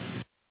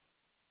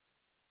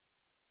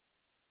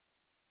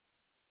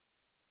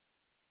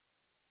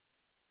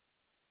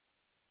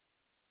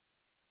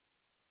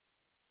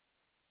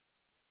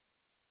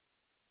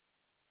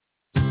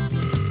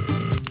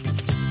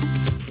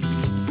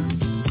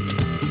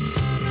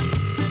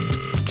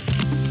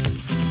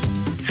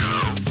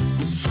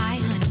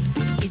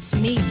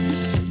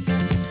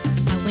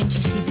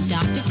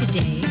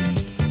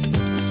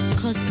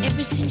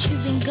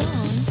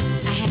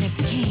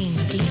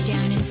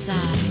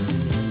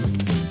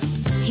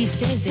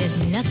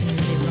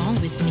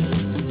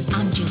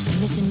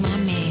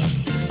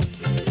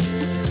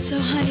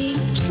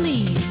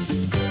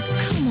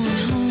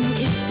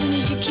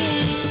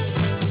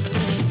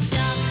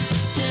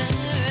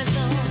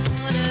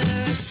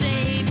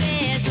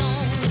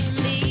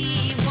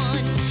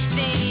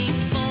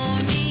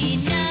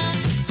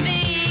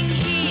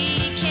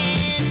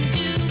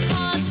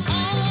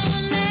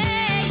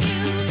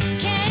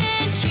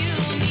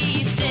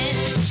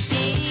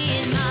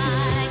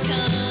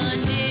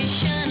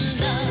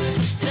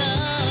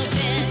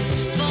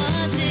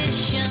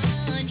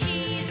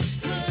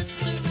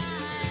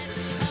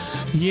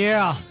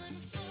 Yeah.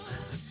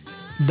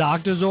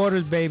 Doctor's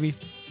orders, baby.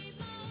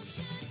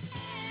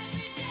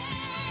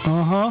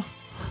 Uh-huh.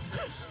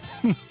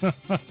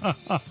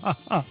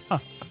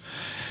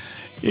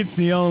 It's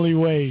the only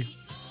way.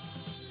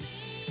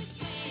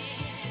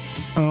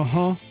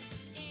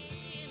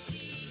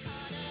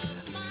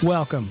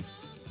 Welcome.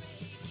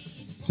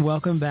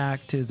 Welcome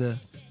back to the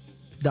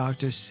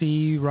Dr.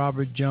 C.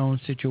 Robert Jones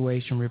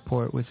Situation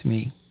Report with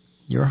me,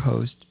 your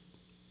host,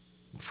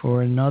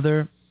 for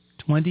another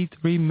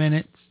 23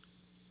 minutes,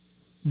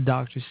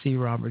 Dr. C.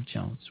 Robert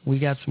Jones. We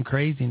got some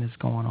craziness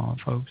going on,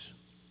 folks.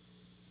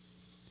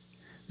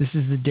 This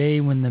is the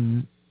day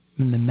when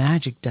the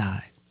magic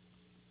died.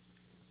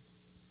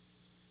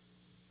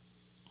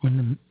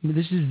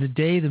 This is the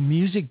day the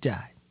music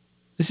died.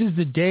 This is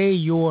the day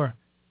your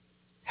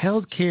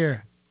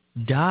healthcare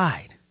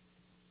died.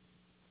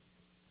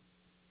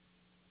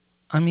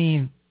 I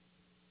mean,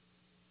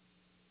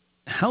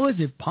 how is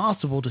it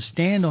possible to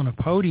stand on a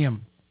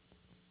podium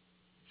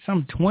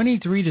some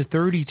 23 to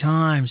 30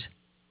 times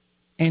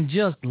and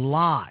just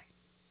lie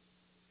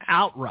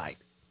outright?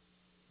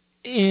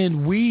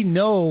 And we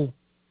know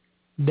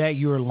that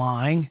you're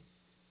lying,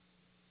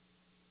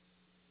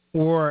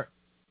 or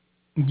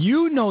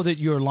you know that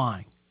you're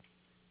lying.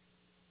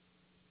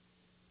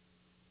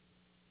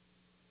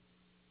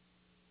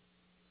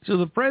 So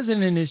the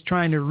president is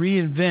trying to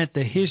reinvent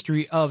the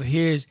history of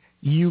his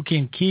 "you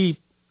can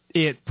keep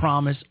it"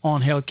 promise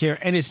on health care,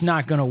 and it's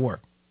not going to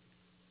work.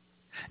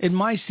 It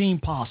might seem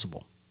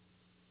possible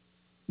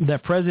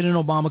that President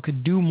Obama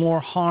could do more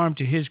harm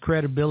to his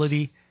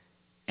credibility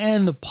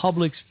and the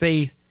public's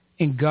faith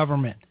in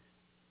government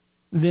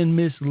than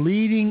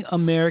misleading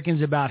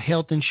Americans about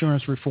health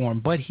insurance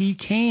reform, but he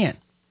can.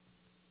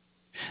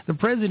 The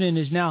president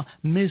is now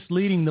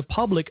misleading the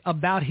public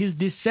about his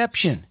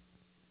deception.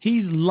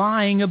 He's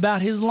lying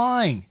about his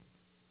lying.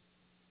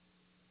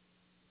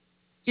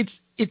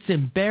 It's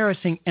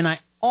embarrassing, and I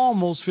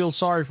almost feel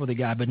sorry for the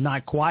guy, but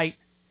not quite.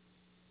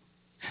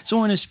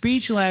 So in a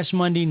speech last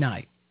Monday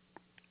night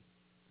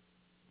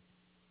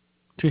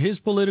to his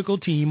political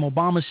team,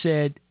 Obama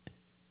said,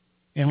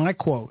 and I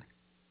quote,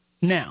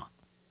 "Now,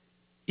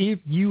 if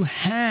you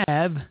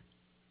have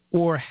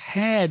or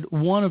had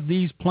one of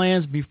these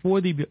plans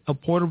before the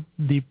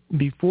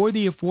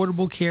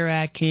Affordable Care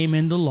Act came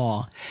into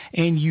law,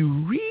 and you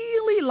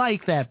really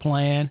like that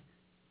plan,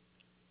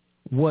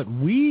 what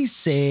we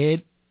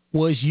said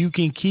was you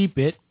can keep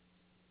it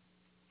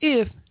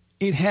if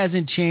it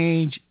hasn't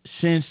changed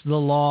since the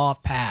law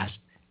passed."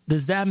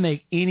 Does that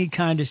make any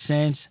kind of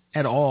sense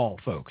at all,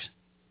 folks?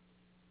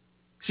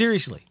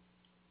 Seriously.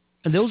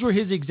 And those were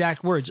his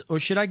exact words. Or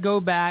should I go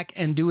back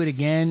and do it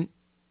again?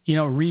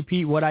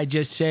 Repeat what I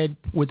just said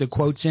with the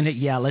quotes in it?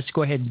 Yeah, let's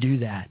go ahead and do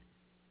that.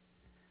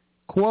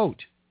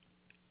 Quote,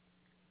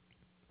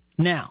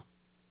 "Now,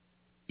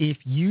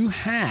 if you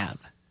have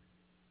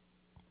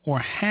or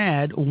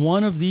had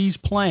one of these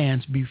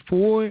plans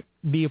before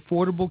the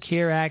Affordable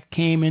Care Act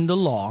came into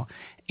law,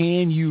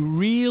 and you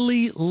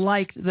really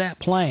liked that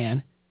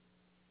plan,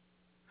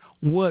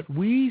 what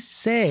we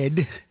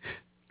said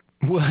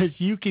was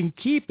you can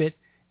keep it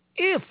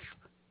if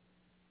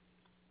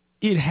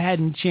it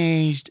hadn't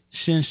changed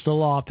since the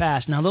law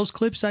passed." Now, those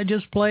clips I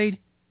just played,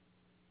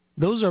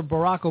 those are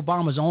Barack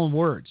Obama's own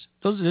words.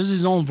 This is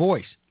his own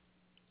voice.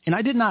 And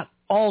I did not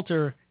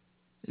alter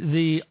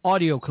the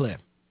audio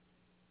clip.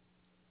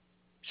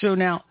 So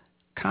now,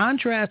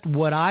 contrast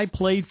what I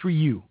played for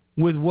you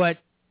with what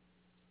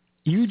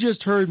you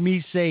just heard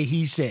me say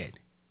he said.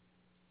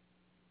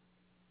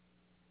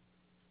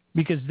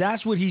 Because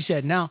that's what he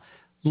said. Now,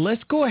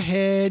 let's go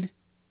ahead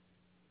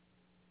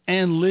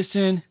and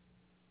listen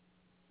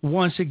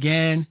once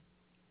again.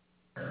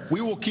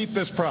 We will keep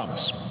this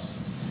promise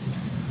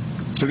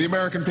to the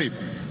American people.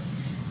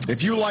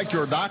 If you like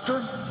your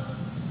doctor,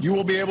 you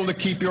will be able to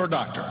keep your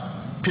doctor,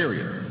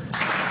 period.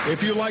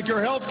 If you like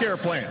your health care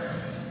plan,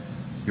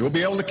 you will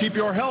be able to keep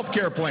your health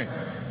care plan,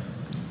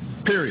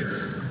 period.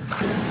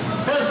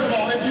 First of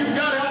all, if you've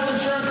got health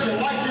insurance, you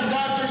like your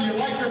doctor, you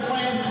like your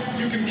plan,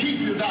 you can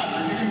keep your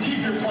doctor, you can keep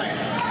your plan.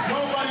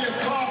 Nobody is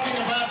talking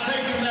about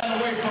taking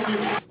that away from you.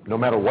 No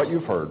matter what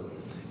you've heard,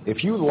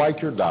 if you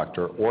like your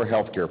doctor or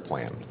health care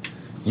plan,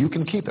 you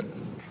can keep it.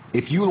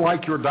 If you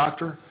like your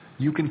doctor,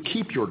 you can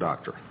keep your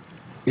doctor.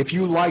 If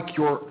you like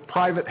your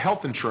private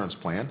health insurance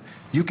plan,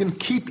 you can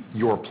keep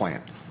your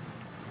plan,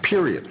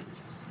 period.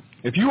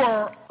 If you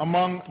are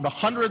among the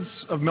hundreds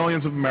of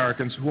millions of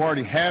Americans who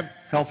already have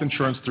health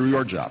insurance through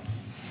your job,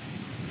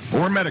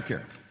 or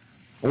Medicare,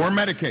 or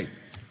Medicaid,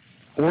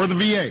 or the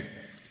VA,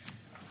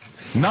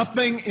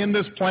 nothing in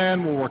this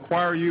plan will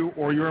require you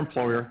or your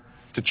employer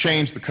to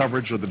change the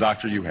coverage of the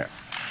doctor you have.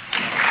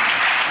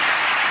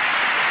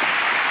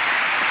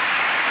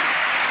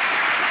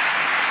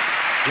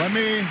 Let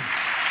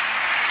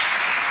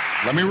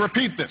me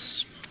repeat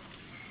this.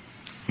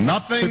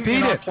 Nothing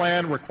in our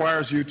plan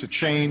requires you to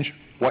change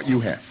what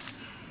you have.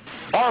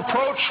 Our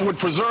approach would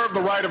preserve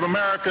the right of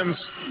Americans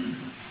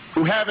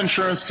who have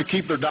insurance to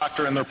keep their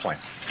doctor and their plan.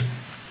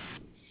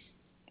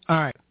 All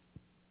right.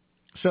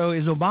 So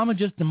is Obama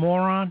just a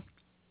moron?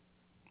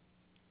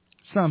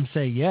 Some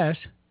say yes.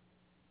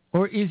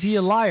 Or is he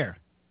a liar?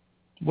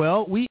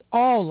 Well, we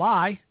all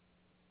lie.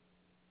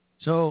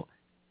 So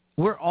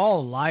we're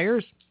all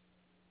liars.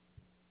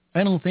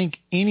 I don't think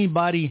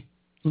anybody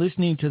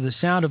listening to the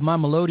sound of my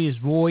melodious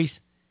voice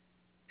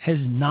has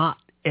not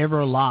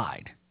ever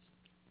lied.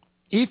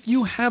 If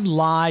you have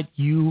lied,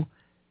 you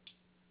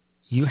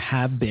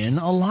have been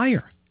a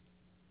liar.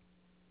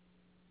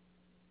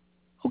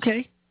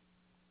 Okay.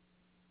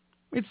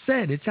 It's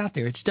said. It's out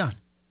there. It's done.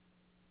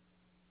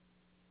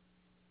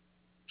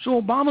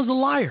 So Obama's a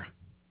liar.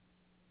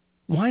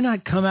 Why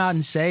not come out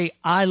and say,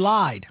 I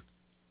lied?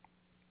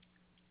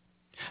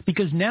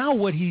 Because now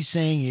what he's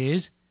saying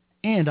is,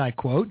 and I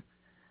quote,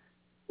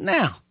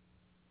 now,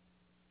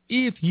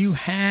 if you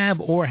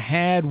have or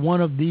had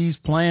one of these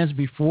plans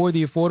before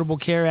the Affordable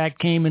Care Act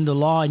came into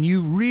law and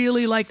you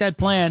really like that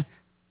plan,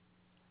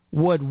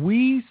 what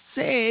we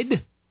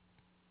said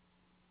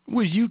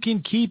was you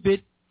can keep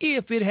it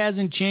if it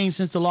hasn't changed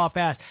since the law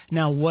passed.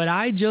 Now, what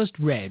I just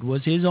read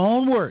was his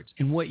own words,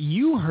 and what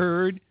you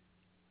heard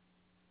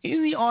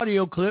in the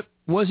audio clip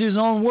was his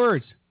own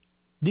words.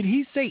 Did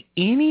he say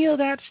any of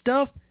that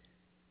stuff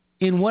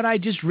in what I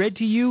just read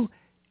to you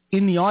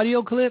in the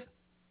audio clip?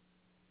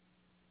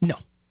 No.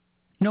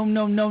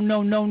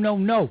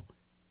 No.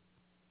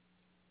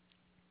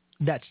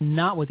 That's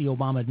not what the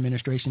Obama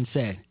administration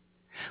said.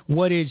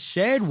 What it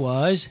said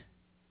was,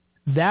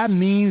 that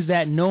means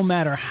that no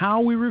matter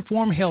how we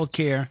reform health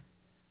care,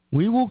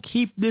 we will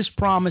keep this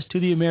promise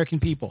to the American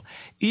people.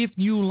 If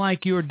you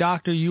like your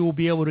doctor, you will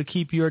be able to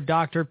keep your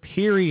doctor,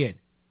 period.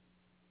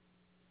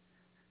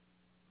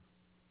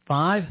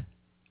 5,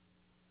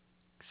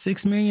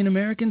 6 million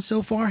Americans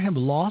so far have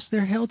lost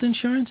their health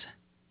insurance.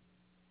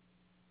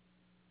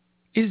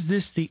 Is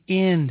this the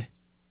end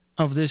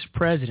of this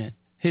president?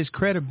 His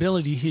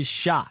credibility, his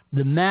shot.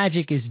 The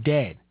magic is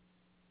dead.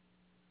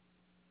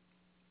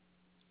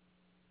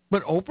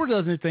 But Oprah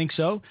doesn't think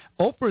so.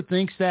 Oprah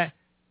thinks that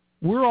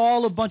we're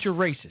all a bunch of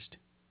racists.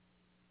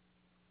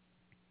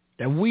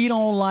 That we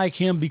don't like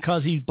him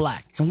because he's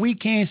black. And we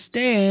can't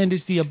stand to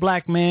see a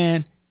black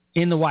man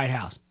in the White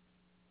House.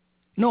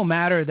 No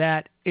matter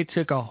that it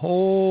took a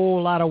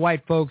whole lot of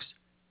white folks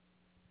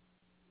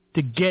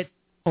to get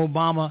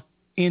Obama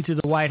into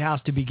the White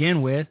House to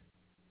begin with.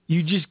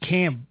 You just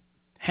can't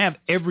have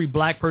every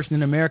black person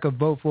in America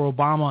vote for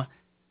Obama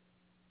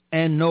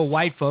and no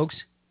white folks.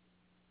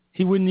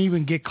 He wouldn't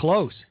even get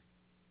close.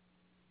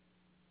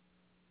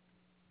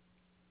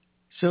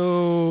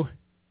 So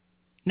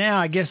now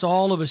I guess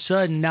all of a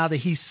sudden, now that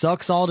he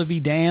sucks all to be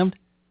damned,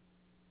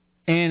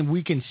 and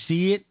we can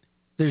see it,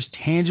 there's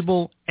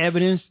tangible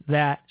evidence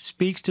that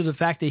speaks to the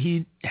fact that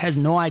he has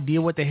no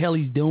idea what the hell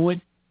he's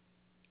doing.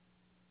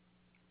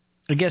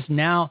 I guess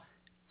now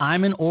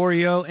I'm an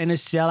Oreo and a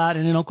sellout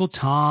and an Uncle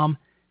Tom,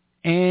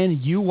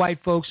 and you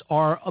white folks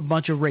are a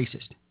bunch of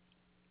racists.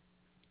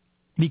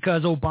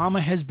 Because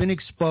Obama has been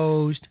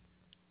exposed,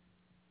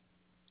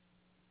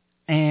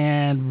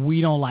 and we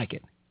don't like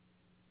it.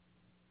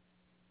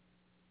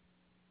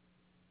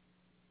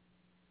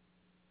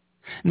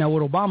 Now,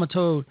 what Obama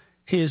told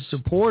his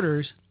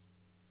supporters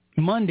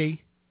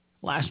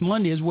last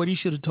Monday, is what he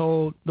should have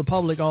told the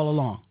public all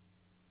along.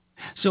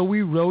 So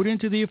we wrote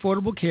into the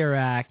Affordable Care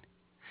Act,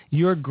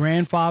 you're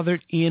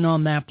grandfathered in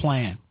on that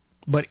plan.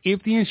 But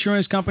if the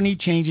insurance company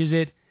changes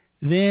it,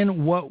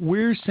 then what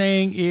we're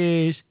saying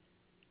is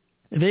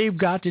they've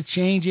got to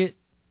change it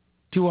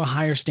to a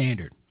higher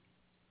standard.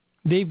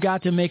 They've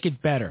got to make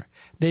it better.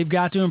 They've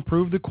got to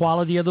improve the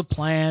quality of the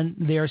plan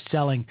they're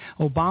selling.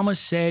 Obama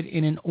said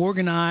in an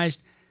organized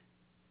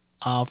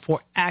for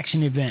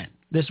action event,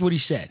 this is what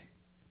he said.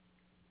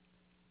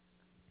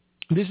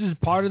 This is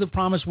part of the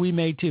promise we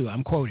made too.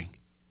 I'm quoting.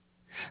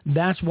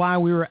 That's why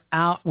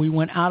we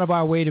went out of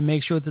our way to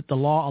make sure that the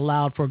law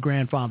allowed for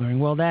grandfathering.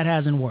 Well, that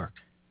hasn't worked.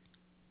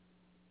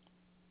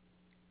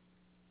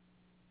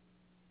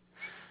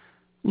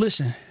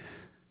 Listen,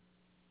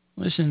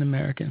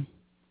 America,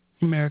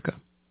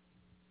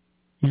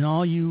 and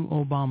all you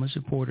Obama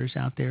supporters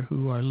out there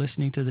who are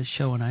listening to this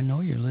show, and I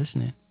know you're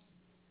listening.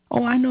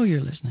 Oh, I know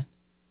you're listening.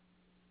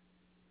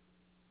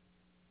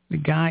 The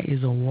guy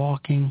is a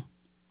walking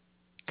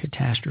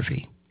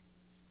catastrophe.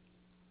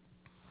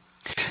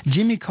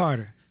 Jimmy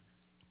Carter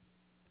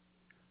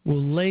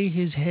will lay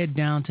his head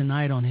down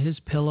tonight on his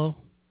pillow,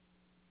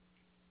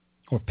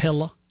 or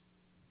pillow,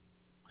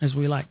 as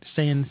we like to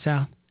say in the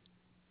South,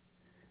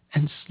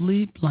 and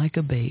sleep like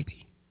a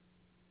baby,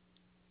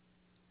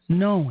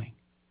 knowing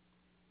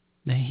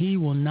that he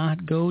will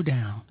not go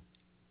down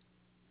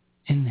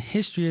in the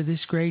history of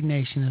this great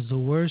nation as the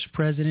worst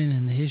president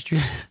in the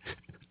history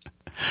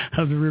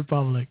of the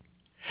Republic.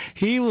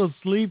 He will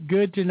sleep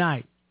good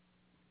tonight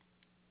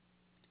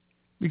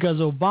because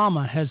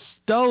Obama has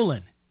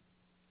stolen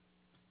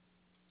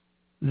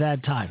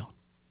that title.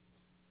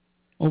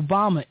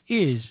 Obama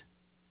is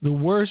the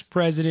worst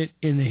president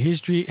in the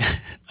history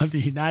of the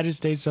United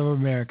States of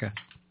America.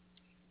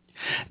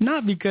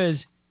 Not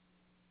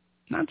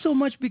so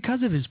much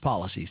because of his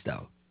policies,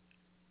 though.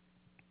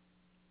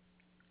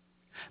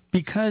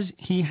 Because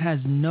he has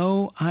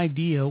no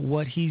idea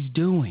what he's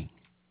doing.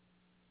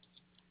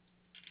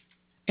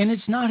 And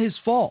it's not his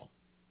fault.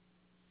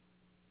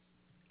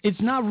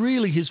 It's not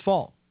really his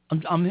fault.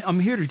 I'm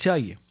here to tell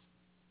you.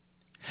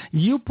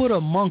 You put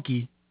a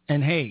monkey,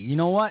 and hey, you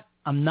know what?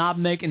 I'm not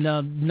making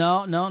I'm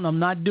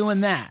not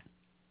doing that.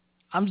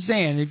 I'm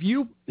saying if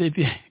you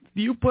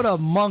put a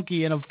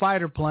monkey in a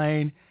fighter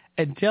plane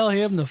and tell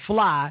him to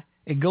fly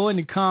and go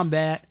into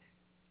combat,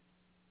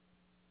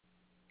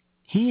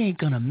 he ain't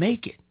going to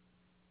make it.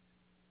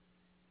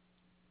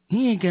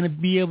 He ain't going to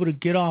be able to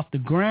get off the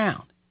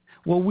ground.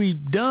 What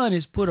we've done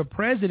is put a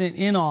president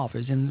in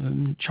office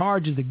in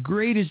charge of the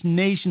greatest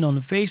nation on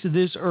the face of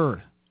this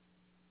earth,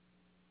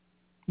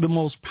 the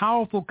most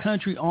powerful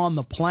country on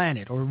the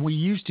planet, or we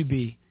used to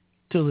be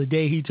till the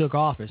day he took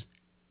office.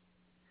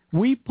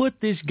 We put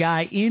this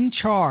guy in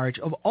charge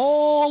of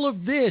all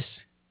of this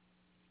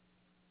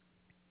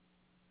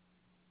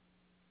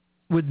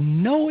with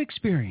no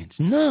experience,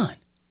 none.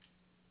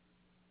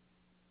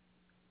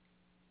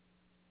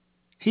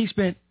 He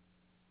spent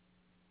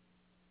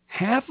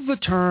half of a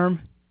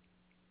term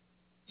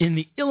in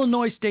the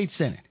Illinois State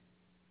Senate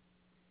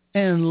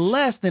and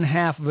less than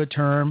half of a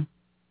term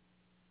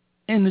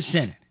in the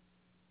Senate.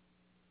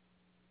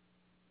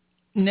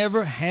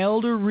 Never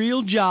held a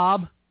real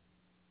job.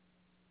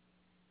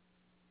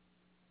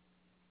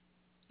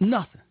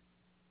 Nothing.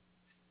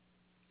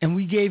 And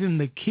we gave him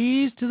the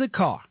keys to the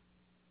car.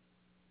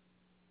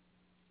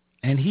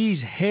 And he's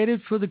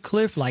headed for the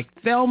cliff like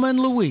Thelma and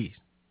Louise,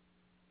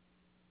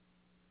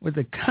 with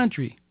the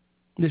country,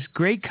 this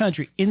great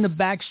country, in the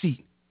back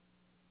seat.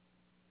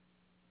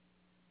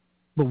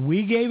 But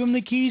we gave him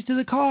the keys to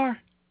the car.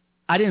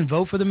 I didn't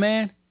vote for the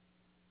man,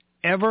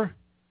 ever.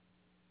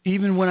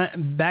 Even when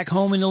I'm back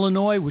home in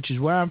Illinois, which is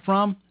where I'm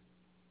from.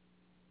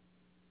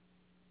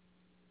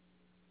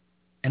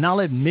 And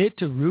I'll admit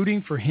to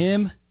rooting for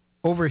him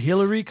over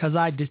Hillary because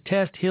I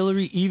detest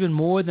Hillary even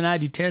more than I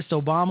detest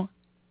Obama.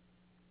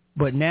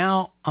 But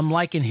now I'm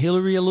liking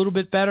Hillary a little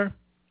bit better.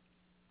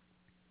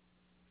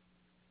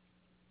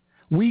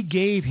 We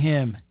gave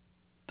him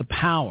the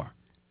power.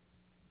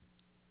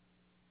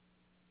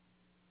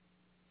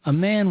 A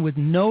man with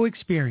no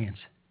experience.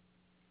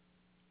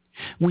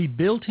 We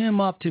built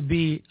him up to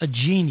be a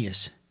genius,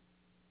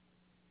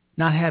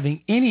 not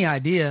having any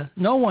idea.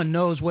 No one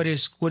knows what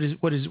his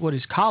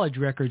college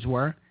records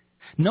were.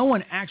 No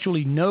one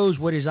actually knows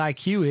what his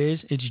IQ is.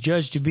 It's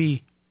judged to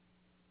be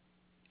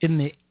in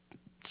the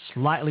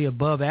slightly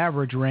above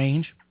average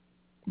range.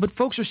 But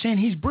folks are saying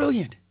he's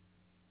brilliant.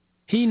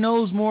 He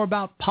knows more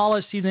about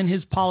policy than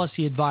his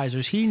policy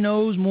advisors. He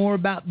knows more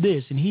about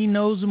this, and he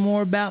knows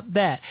more about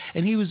that.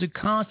 And he was a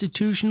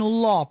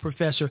constitutional law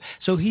professor,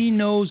 so he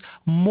knows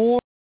more.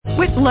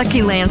 With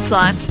Lucky Land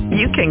Slots,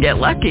 you can get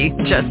lucky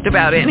just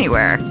about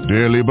anywhere.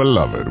 Dearly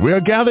beloved, we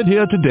are gathered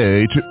here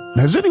today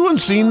to... Has anyone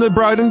seen the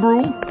bride and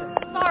groom?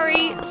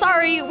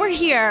 Sorry, we're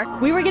here.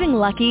 We were getting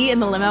lucky in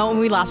the limo and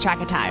we lost track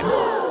of time.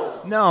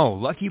 No,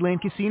 Lucky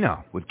Land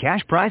Casino, with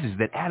cash prizes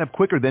that add up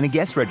quicker than a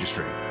guest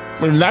registry.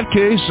 In that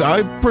case,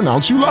 I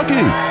pronounce you lucky.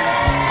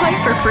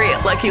 Play for free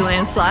at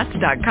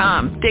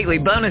LuckyLandSlots.com. Daily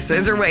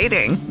bonuses are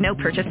waiting. No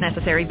purchase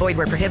necessary. Void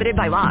where prohibited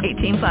by law.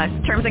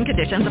 18+. Terms and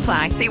conditions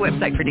apply. See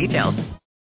website for details.